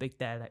aren't as big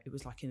there, like, it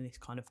was like in this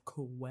kind of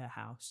cool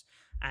warehouse,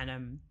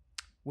 and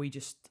we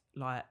just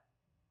like,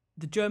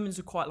 the Germans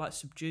are quite like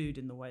subdued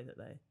in the way that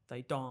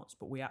they dance,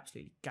 but we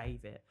absolutely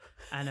gave it.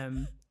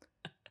 And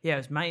yeah, it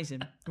was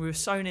amazing. We were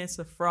so near to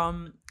the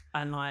front,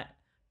 and like,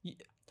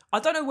 I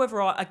don't know whether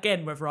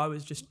I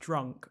was just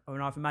drunk, or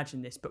I've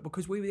imagined this, but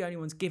because we were the only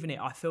ones giving it,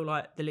 I feel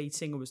like the lead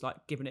singer was like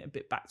giving it a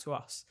bit back to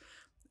us.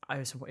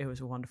 It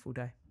was a wonderful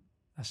day.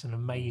 That's an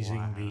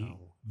amazingly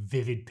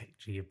vivid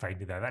picture you've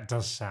painted there. That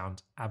does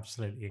sound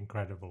absolutely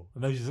incredible.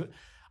 And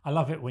I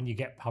love it when you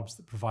get pubs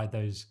that provide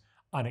those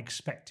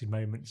unexpected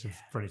moments of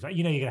brilliance. Like,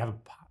 you know, you're going to have a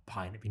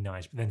pint, it'd be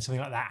nice, but then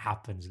something like that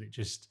happens, and it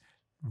just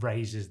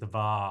raises the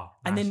bar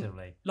massively. And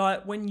then,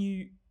 like,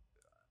 when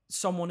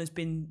someone has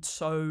been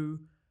so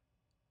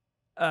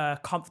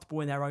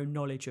comfortable in their own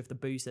knowledge of the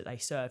booze that they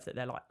serve, that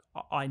they're like,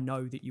 I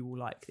know that you will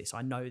like this.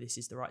 I know this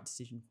is the right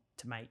decision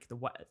to make.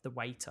 The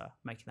waiter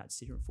making that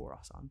decision for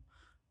us. I'm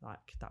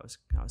like, that was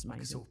amazing.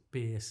 Like a sort of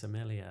beer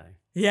sommelier.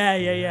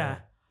 Yeah.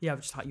 I'm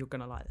just like, you're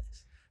gonna like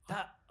this.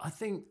 I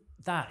think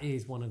that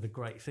is one of the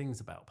great things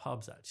about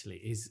pubs. Actually,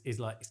 is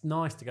like, it's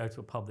nice to go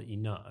to a pub that you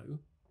know,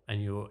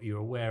 and you're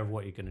aware of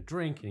what you're going to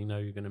drink, and you know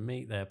you're going to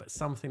meet there. But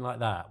something like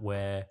that,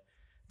 where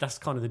that's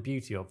kind of the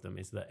beauty of them,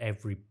 is that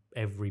every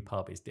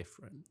pub is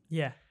different.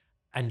 Yeah.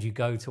 And you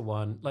go to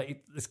one,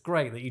 like, it's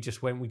great that you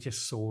just went, we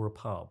just saw a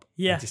pub.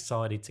 Yeah. And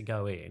decided to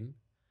go in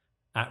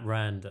at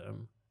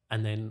random,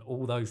 and then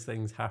all those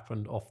things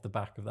happened off the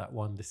back of that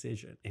one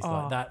decision. It's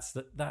like, that's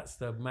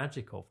the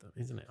magic of them,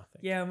 isn't it, I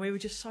think? Yeah, and we were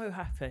just so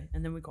happy.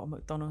 And then we got a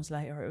McDonald's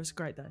later. It was a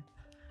great day.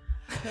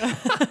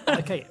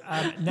 Okay,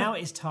 now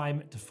it's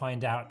time to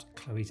find out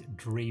Chloe's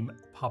dream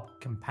pub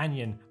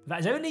companion. But that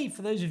is only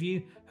for those of you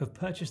who have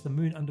purchased the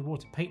Moon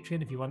Underwater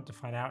Patreon. If you want to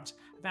find out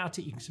about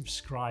it, you can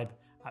subscribe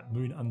at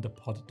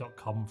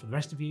moonunderpod.com. For the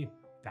rest of you,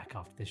 back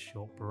after this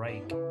short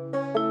break.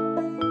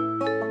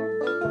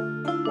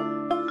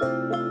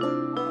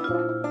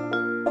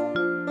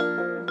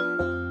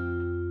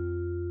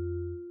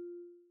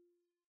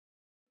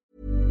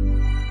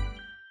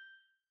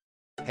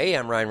 Hey,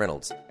 I'm Ryan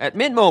Reynolds. At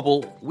Mint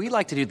Mobile, we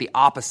like to do the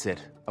opposite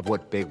of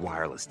what Big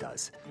Wireless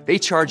does. They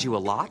charge you a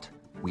lot,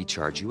 we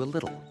charge you a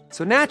little.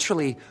 So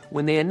naturally,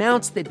 when they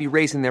announced they'd be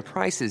raising their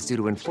prices due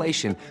to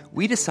inflation,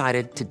 we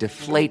decided to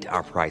deflate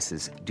our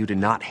prices due to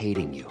not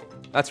hating you.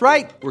 That's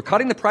right. We're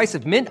cutting the price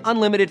of Mint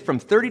Unlimited from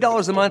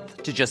 $30 a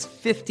month to just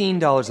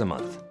 $15 a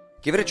month.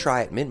 Give it a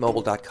try at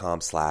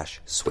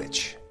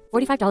mintmobile.com/switch.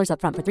 $45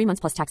 upfront for 3 months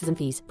plus taxes and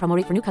fees. Promo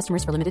rate for new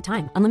customers for limited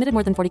time. Unlimited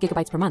more than 40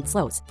 gigabytes per month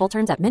slows. Full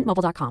terms at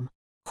mintmobile.com.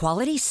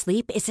 Quality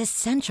sleep is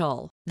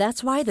essential.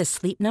 That's why the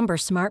Sleep Number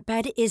Smart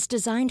Bed is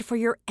designed for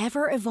your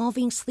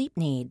ever-evolving sleep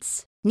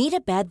needs. Need a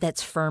bed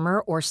that's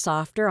firmer or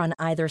softer on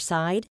either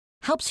side?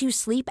 Helps you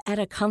sleep at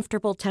a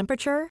comfortable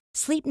temperature?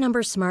 Sleep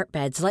Number Smart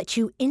Beds let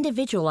you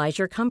individualize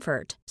your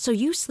comfort, so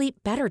you sleep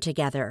better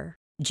together.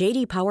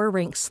 J.D. Power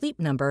ranks Sleep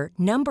Number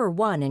number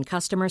 1 in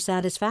customer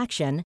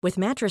satisfaction with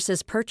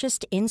mattresses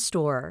purchased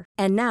in-store.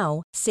 And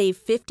now, save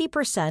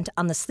 50%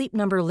 on the Sleep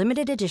Number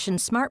Limited Edition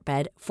Smart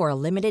Bed for a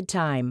limited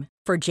time.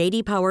 For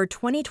J.D. Power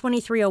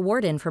 2023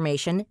 award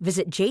information,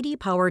 visit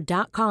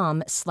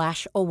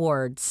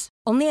jdpower.com/awards.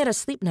 Only at a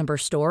Sleep Number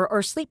store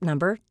or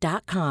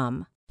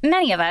sleepnumber.com.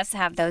 Many of us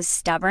have those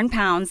stubborn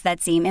pounds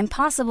that seem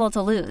impossible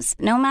to lose,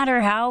 no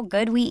matter how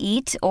good we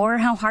eat or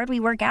how hard we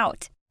work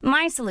out.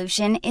 My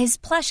solution is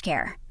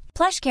PlushCare.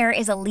 PlushCare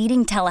is a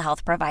leading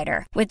telehealth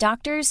provider with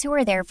doctors who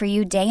are there for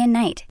you day and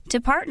night to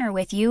partner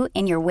with you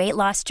in your weight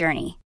loss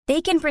journey.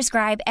 They can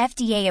prescribe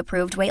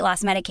FDA-approved weight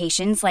loss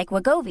medications like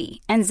Wegovy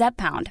and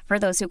Zepbound for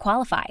those who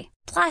qualify.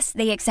 Plus,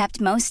 they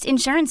accept most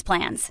insurance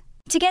plans.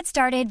 To get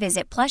started,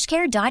 visit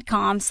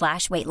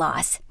plushcare.com/weight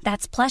loss.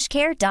 That's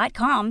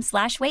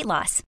plushcare.com/weight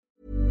loss.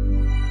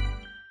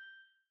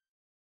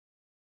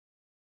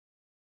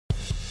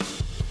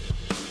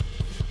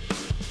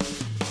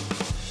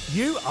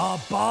 You are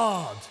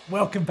barred.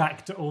 Welcome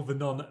back to all the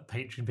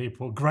non-Patreon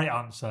people. Great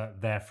answer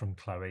there from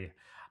Chloe.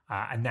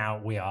 And now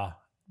we are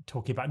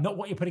talking about not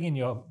what you're putting in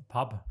your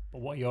pub,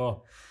 but what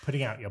you're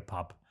putting out your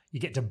pub. You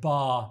get to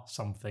bar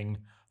something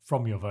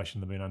from your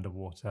version of the Moon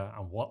Underwater.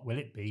 And what will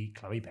it be,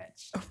 Chloe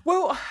Betts?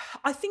 Well,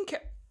 I think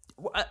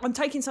I'm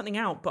taking something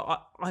out,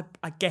 but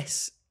I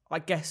guess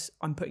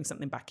I'm putting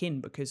something back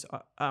in because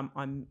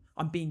I'm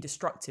being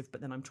destructive,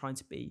 but then I'm trying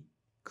to be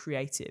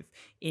creative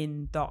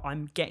in that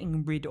I'm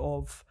getting rid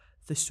of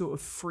the sort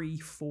of free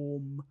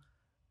form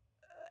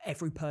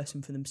every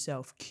person for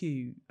themselves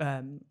queue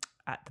at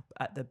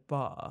the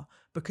bar,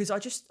 because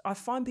I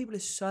find people are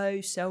so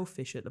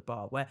selfish at the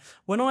bar, where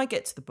when I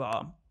get to the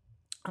bar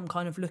I'm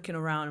kind of looking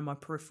around in my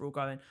peripheral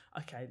going,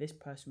 okay, this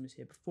person was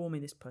here before me,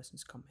 this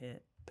person's come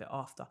here a bit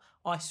after.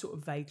 I sort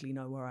of vaguely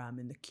know where I am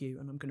in the queue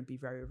and I'm going to be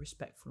very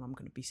respectful. I'm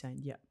going to be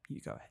saying, yeah,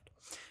 you go ahead.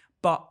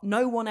 But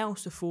no one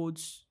else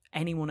affords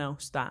anyone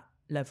else that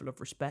level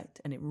of respect,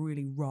 and it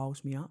really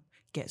riles me up,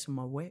 gets on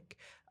my wick.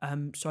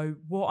 So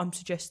what I'm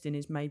suggesting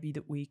is maybe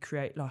that we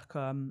create like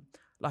a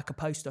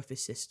post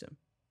office system.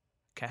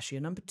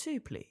 Cashier number 2,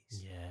 please.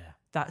 Yeah.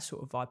 That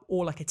sort of vibe.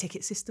 Or like a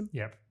ticket system.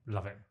 Yep,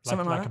 love it.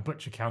 Something like a that.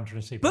 butcher counter in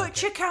a supermarket.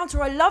 Butcher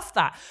counter, I love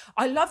that.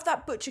 I love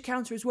that butcher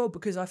counter as well,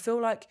 because I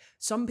feel like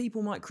some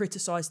people might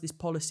criticise this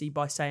policy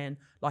by saying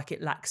like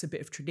it lacks a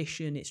bit of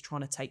tradition. It's trying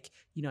to take,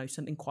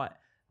 something quite,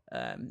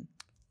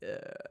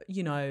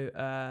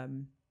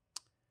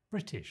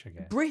 British, I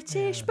guess.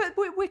 British, Yeah. but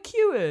we're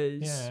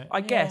queuers,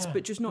 I guess,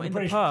 but just not in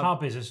British the pub.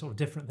 pub is a sort of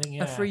different thing,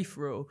 yeah. A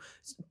free-for-all.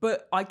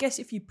 But I guess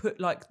if you put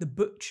like the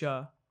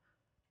butcher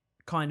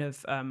kind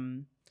of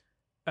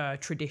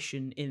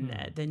tradition in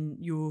there, then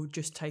you're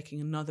just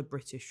taking another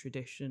British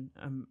tradition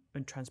and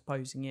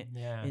transposing it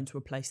into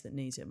a place that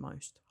needs it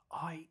most.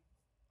 I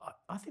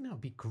think that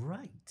would be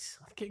great.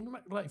 Like,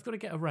 you've got to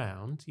get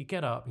around. You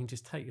get up, you can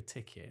just take your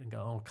ticket and go,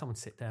 I'll come and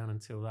sit down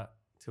until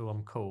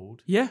I'm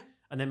called. Yeah.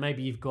 And then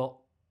maybe you've got,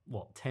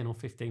 10 or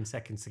 15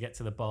 seconds to get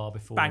to the bar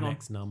before Bang the on.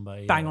 next number.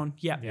 Yeah. Bang on.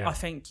 Yeah. I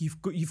think you've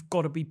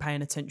got to be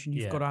paying attention.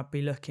 You've got to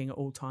be looking at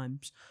all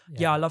times.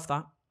 Yeah, I love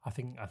that. I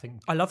think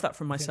I love that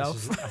from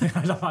myself.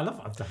 I love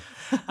what I've done.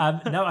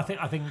 No, I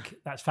think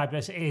that's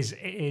fabulous. It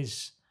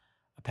is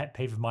a pet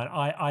peeve of mine.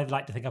 I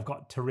like to think I've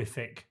got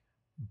terrific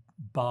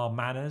bar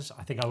manners.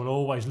 I think I will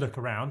always look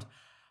around.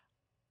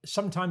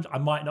 Sometimes I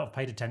might not have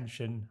paid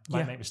attention,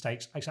 might make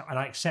mistakes, and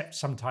I accept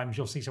sometimes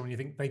you'll see someone you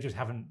think they just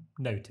haven't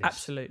noticed.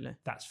 Absolutely.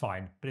 That's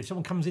fine. But if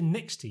someone comes in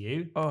next to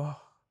you,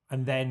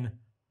 and then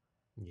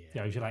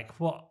you're like,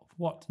 what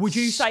would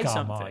you say scum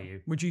something? are you?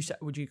 Would you,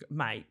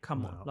 mate,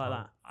 come on, like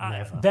that?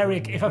 Never.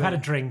 If I've had a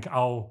drink,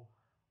 I'll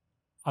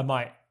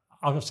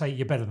say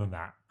you're better than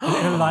that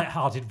in a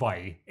light-hearted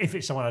way. If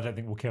it's someone I don't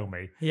think will kill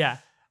me, Yeah.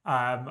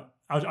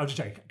 I'll just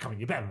say, come on,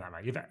 you're better than that,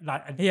 mate. You're better.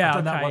 I've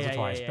done that once or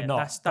twice, but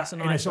not that's a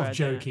in a nice sort of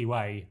way of doing jokey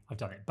way. I've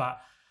done it.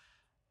 But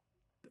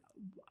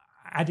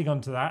adding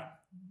on to that,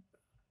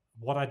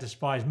 what I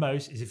despise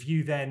most is if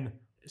you then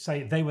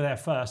say they were there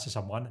first to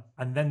someone,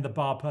 and then the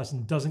bar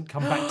person doesn't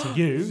come back to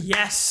you.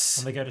 Yes.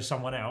 And they go to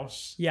someone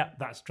else. Yeah.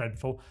 That's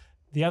dreadful.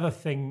 The other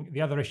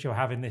issue I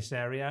have in this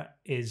area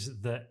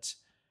is that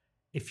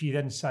if you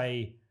then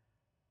say,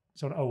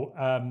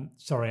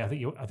 sorry, I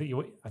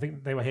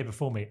think they were here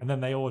before me, and then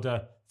they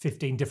order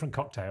 15 different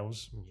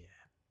cocktails. Yeah.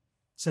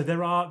 So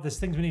there's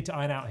things we need to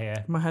iron out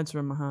here. My heads are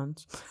in my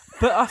hands.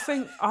 But I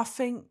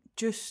think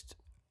just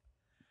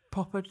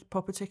pop a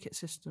ticket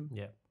system.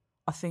 Yeah.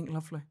 I think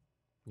lovely.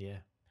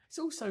 Yeah. It's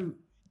also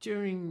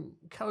during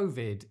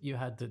COVID, you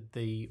had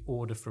the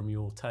order from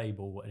your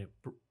table and it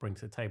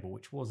brings to the table,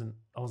 which I wasn't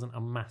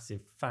a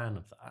massive fan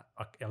of that.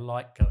 I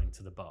like going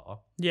to the bar.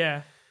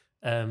 Yeah.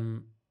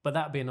 But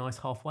that'd be a nice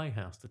halfway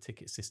house, the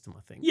ticket system,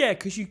 I think. Yeah,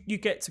 because you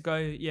get to go.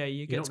 Yeah,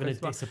 You're get not to go going to to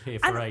the bar. disappear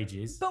for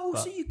ages. But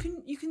also, you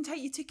can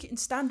take your ticket and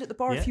stand at the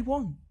bar if you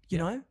want. You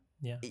know.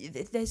 Yeah.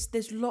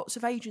 There's lots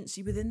of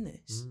agency within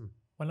this.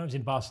 When I was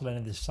in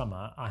Barcelona this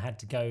summer, I had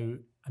to go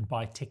and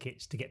buy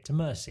tickets to get to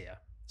Murcia.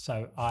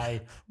 So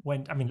I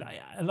went,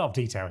 a lot of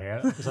detail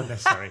here, it's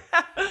unnecessary.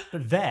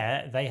 But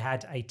there, they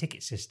had a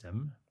ticket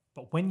system.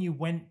 But when you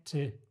went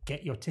to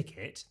get your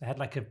ticket, they had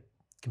like a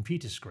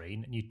computer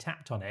screen and you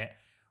tapped on it,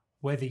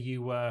 whether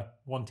you were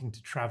wanting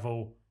to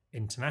travel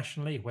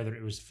internationally, whether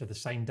it was for the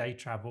same day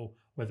travel,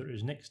 whether it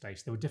was next day.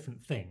 So there were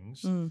different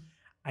things. And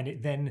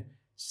it then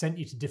sent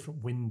you to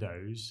different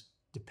windows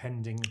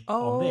depending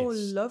on this.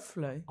 Oh,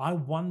 lovely. I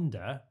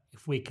wonder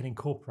if we can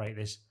incorporate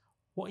this.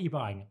 What are you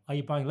buying? Are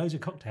you buying loads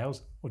of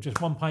cocktails or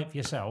just one pint for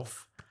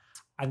yourself?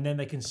 And then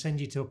they can send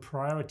you to a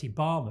priority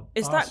bar.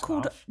 Is that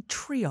called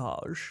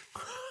triage?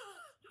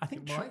 I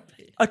think It might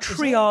be. A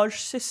triage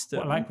system?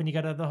 What, like when you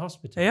go to the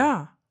hospital?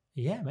 Yeah.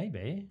 Yeah,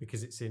 maybe.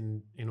 Because it's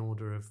in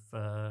order of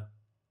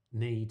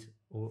need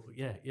or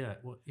yeah.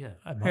 It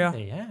might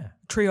be, yeah.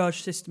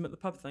 Triage system at the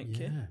pub, thank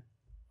you.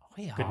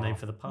 Good name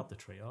for the pub, the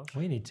triage.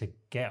 We need to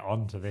get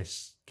onto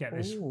this, get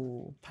this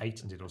Ooh.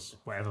 patented or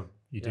whatever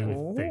you do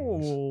with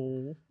things.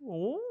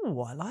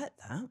 Oh, I like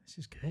that. This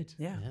is good.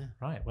 Yeah.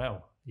 Right.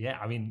 Well, yeah.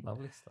 I mean,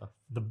 Lovely stuff.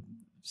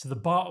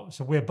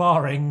 So we're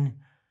barring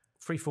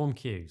Freeform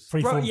queues.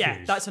 freeform Yeah,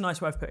 queues. that's a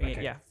nice way of putting it.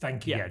 Okay, Yeah.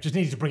 Thank you. Yeah. Yeah. Just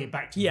needed to bring it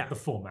back to Yeah. the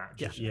format.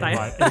 Just, Yeah.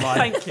 Thank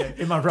Thank you.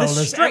 In my role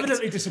as strict-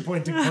 evidently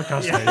disappointing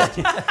podcast host.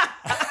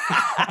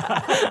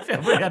 I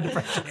feel very under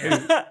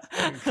pressure.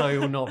 Chloe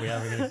will not be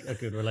having a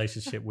good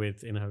relationship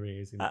with in her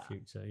ears in the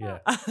future. Yeah.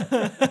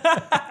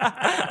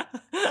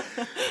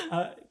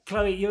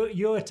 Chloe,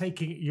 you're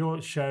taking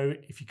your show,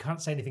 if you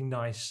can't say anything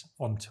nice,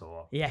 on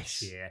tour Yes.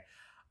 this year.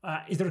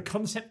 Is there a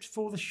concept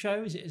for the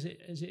show? Is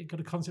it got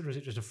a concept, or is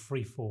it just a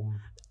free form?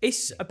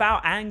 It's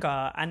about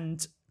anger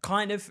and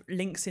kind of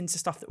links into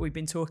stuff that we've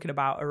been talking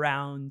about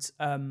around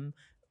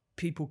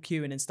people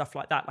queuing and stuff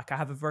like that. Like I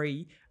have a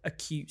very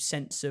acute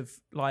sense of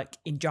like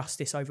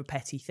injustice over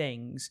petty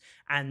things,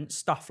 and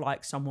stuff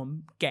like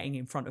someone getting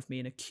in front of me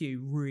in a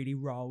queue really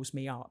riles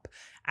me up.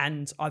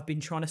 And I've been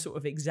trying to sort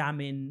of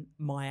examine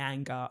my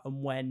anger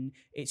and when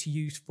it's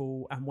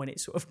useful and when it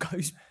sort of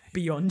goes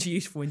beyond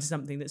useful into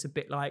something that's a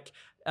bit like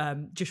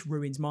just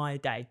ruins my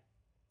day.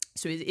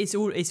 So it's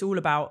all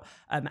about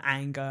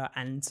anger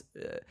and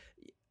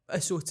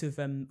a sort of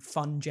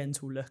fun,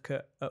 gentle look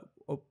at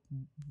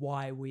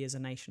why we as a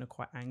nation are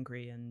quite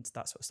angry and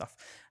that sort of stuff.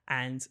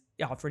 And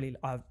yeah,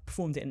 I've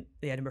performed it in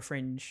the Edinburgh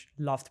Fringe,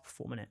 loved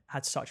performing it,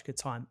 had such a good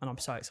time, and I'm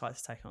so excited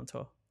to take it on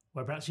tour.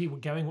 Whereabouts are you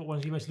going? What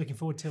ones are you most looking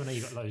forward to? I know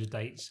you've got loads of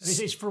dates.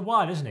 It's for a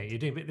while, isn't it? You're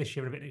doing a bit this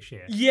year and a bit next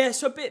year. Yeah,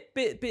 so a bit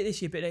this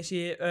year, bit next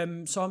year.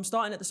 So I'm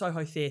starting at the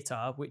Soho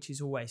Theatre, which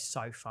is always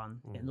so fun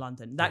in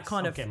London. That Yes,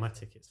 kind I'll of get my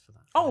tickets for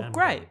that. Oh, I am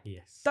great. going,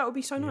 Yes. that would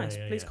be so nice.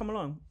 yeah, Please yeah. come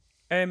along.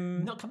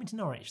 Not coming to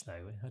Norwich though.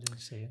 I didn't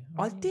see it.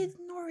 I did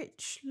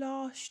Norwich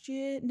last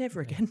year.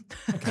 Never again.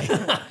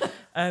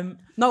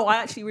 No, I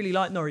actually really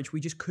like Norwich. We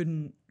just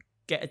couldn't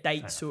get a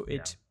date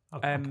sorted.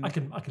 Yeah. I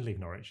can leave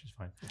Norwich. It's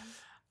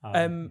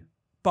fine.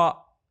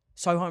 But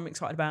Soho I'm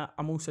excited about.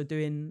 I'm also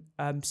doing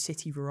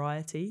City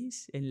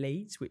Varieties in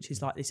Leeds, which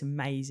is like this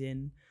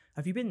amazing.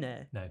 Have you been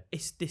there? No.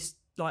 It's this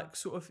like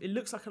sort of. It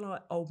looks like a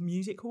like old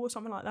music hall or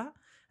something like that,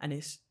 and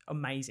it's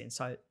amazing.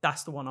 So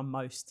that's the one I'm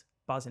most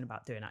buzzing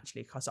about doing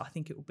actually, because I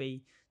think it will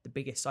be the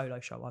biggest solo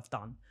show I've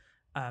done.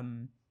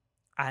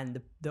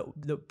 And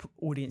the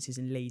audiences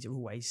in Leeds are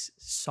always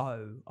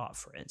so up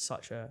for it. It's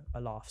such a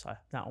laugh. So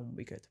that one will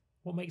be good.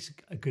 What makes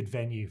a good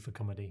venue for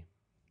comedy?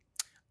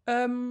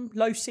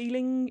 Low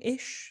ceiling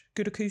ish,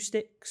 good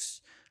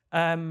acoustics,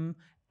 and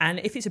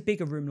if it's a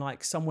bigger room,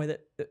 like somewhere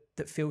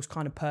that feels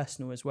kind of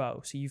personal as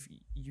well. So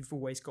you've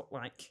always got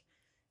like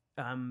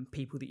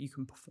people that you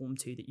can perform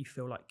to that you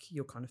feel like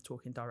you're kind of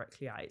talking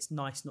directly at. It's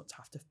nice not to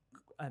have to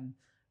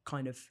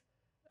kind of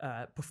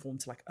perform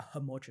to like a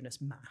homogenous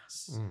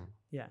mass.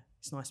 Yeah,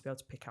 it's nice to be able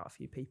to pick out a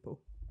few people.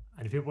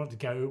 And if people want to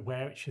go,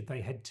 where should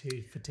they head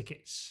to for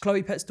tickets?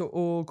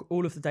 ChloePetts.org.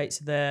 All of the dates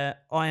are there.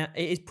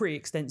 It is pretty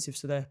extensive,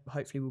 so there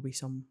hopefully will be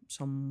some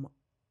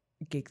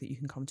gig that you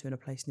can come to in a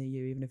place near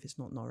you, even if it's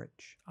not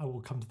Norwich. I will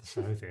come to the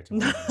Soho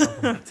Theatre.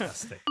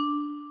 Fantastic.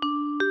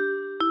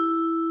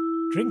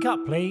 Drink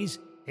up, please.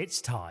 It's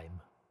time.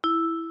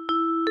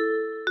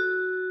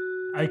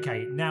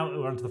 Okay, now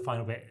we're on to the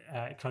final bit,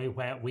 Chloe,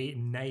 where we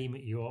name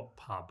your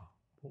pub.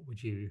 What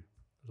would you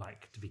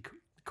like to be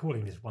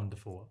calling this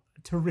wonderful,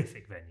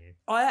 terrific venue?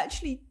 I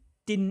actually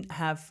didn't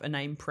have a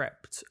name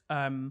prepped,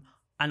 and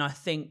I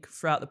think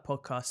throughout the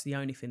podcast, the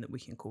only thing that we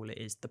can call it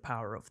is The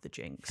Power of the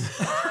Jinx.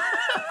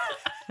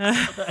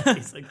 That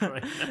is a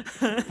great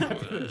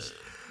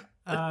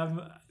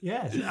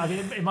Yes, I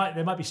mean,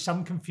 there might be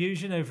some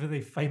confusion over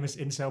the famous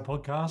Incel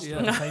podcast. Yeah.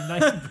 With the same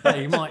name.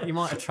 Yeah, you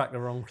might attract the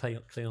wrong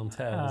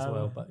clientele as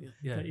well. But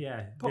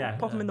yeah,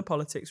 Pop them in the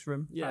politics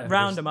room. Yeah.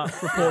 Round them up.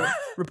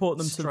 Report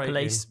them to the Straight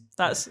police. in.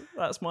 That's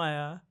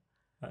my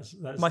That's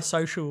my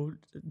social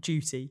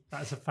duty.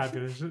 That's a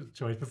fabulous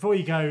choice. Before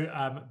you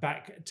go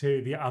back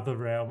to the other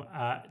realm,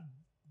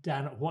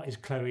 Dan, what is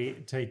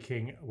Chloe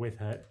taking with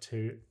her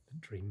to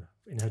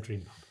in her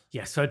dream pub?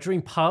 Yeah, so a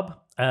dream pub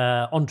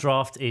on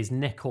draft is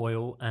Neck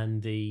Oil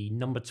and the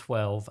number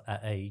 12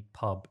 at a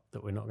pub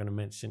that we're not going to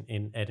mention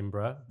in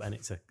Edinburgh, and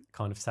it's a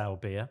kind of sour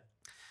beer.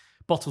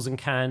 Bottles and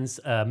cans,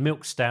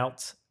 Milk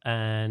Stout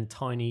and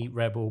Tiny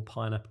Rebel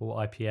Pineapple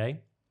IPA.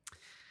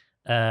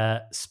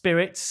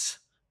 Spirits,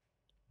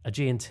 a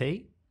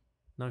G&T.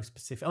 No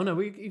specific. Oh no,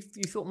 you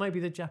thought maybe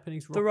the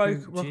Japanese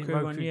Roku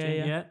one,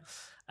 yeah.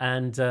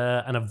 And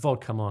a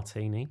vodka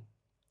martini.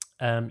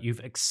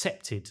 You've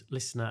accepted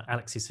listener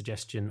Alex's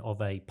suggestion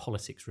of a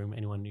politics room.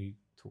 Anyone who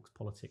talks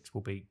politics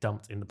will be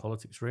dumped in the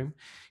politics room.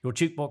 Your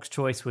jukebox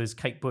choice was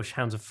Kate Bush,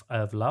 Hounds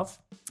of Love.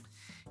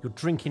 Your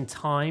drinking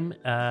time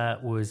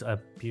was a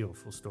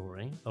beautiful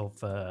story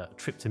of a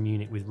trip to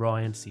Munich with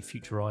Ryan to see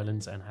Future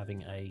Islands and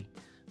having a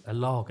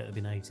lager that had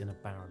been aged in a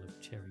barrel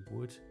of cherry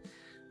wood.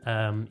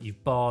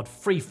 You've barred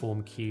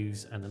freeform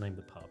cues, and the name of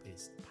the pub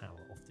is Power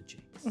of the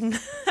Jigs.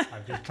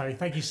 Chloe,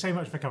 thank you so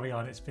much for coming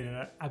on. It's been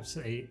an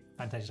absolutely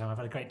fantastic time. I've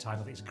had a great time.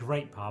 I think it's a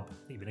great pub.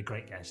 You've been a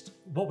great guest.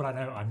 What would I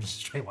know? I'm just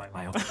straight white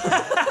male.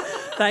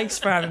 Thanks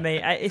for having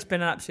me. It's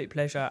been an absolute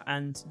pleasure,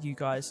 and you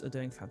guys are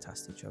doing a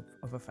fantastic job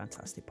of a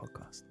fantastic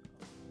podcast.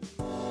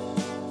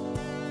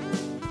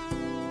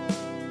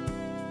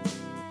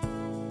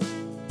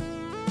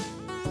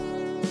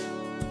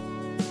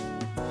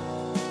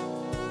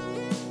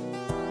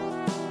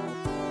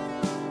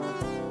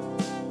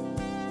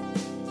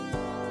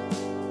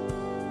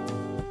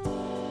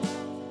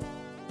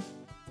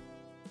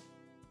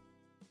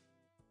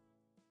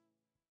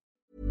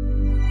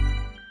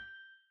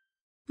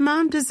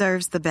 Mom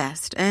deserves the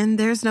best, and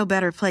there's no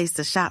better place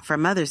to shop for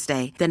Mother's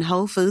Day than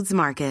Whole Foods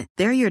Market.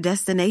 They're your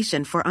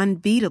destination for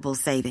unbeatable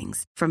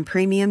savings, from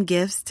premium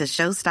gifts to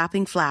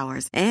show-stopping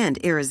flowers and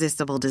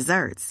irresistible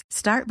desserts.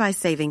 Start by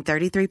saving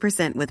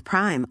 33% with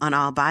Prime on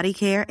all body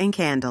care and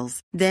candles.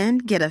 Then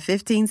get a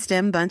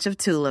 15-stem bunch of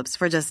tulips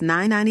for just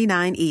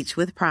 $9.99 each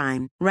with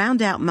Prime.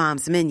 Round out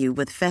Mom's menu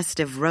with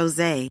festive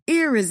rosé,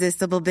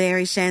 irresistible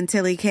berry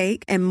chantilly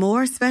cake, and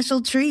more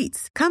special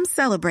treats. Come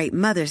celebrate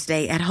Mother's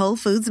Day at Whole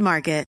Foods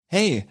Market.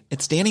 Hey,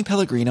 it's Danny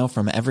Pellegrino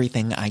from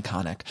Everything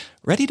Iconic.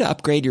 Ready to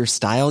upgrade your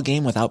style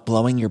game without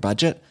blowing your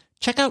budget?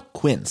 Check out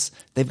Quince.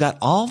 They've got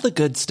all the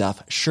good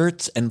stuff,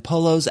 shirts and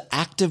polos,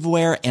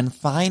 activewear, and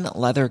fine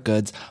leather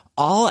goods,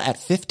 all at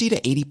 50 to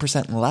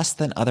 80% less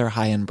than other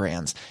high-end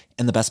brands.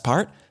 And the best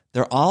part?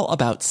 They're all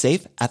about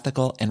safe,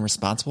 ethical, and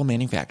responsible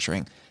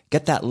manufacturing.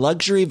 Get that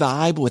luxury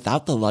vibe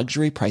without the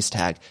luxury price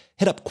tag.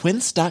 Hit up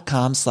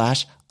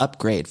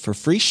quince.com/upgrade for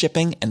free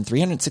shipping and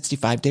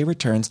 365-day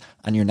returns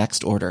on your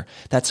next order.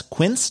 That's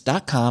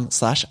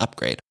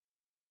quince.com/upgrade.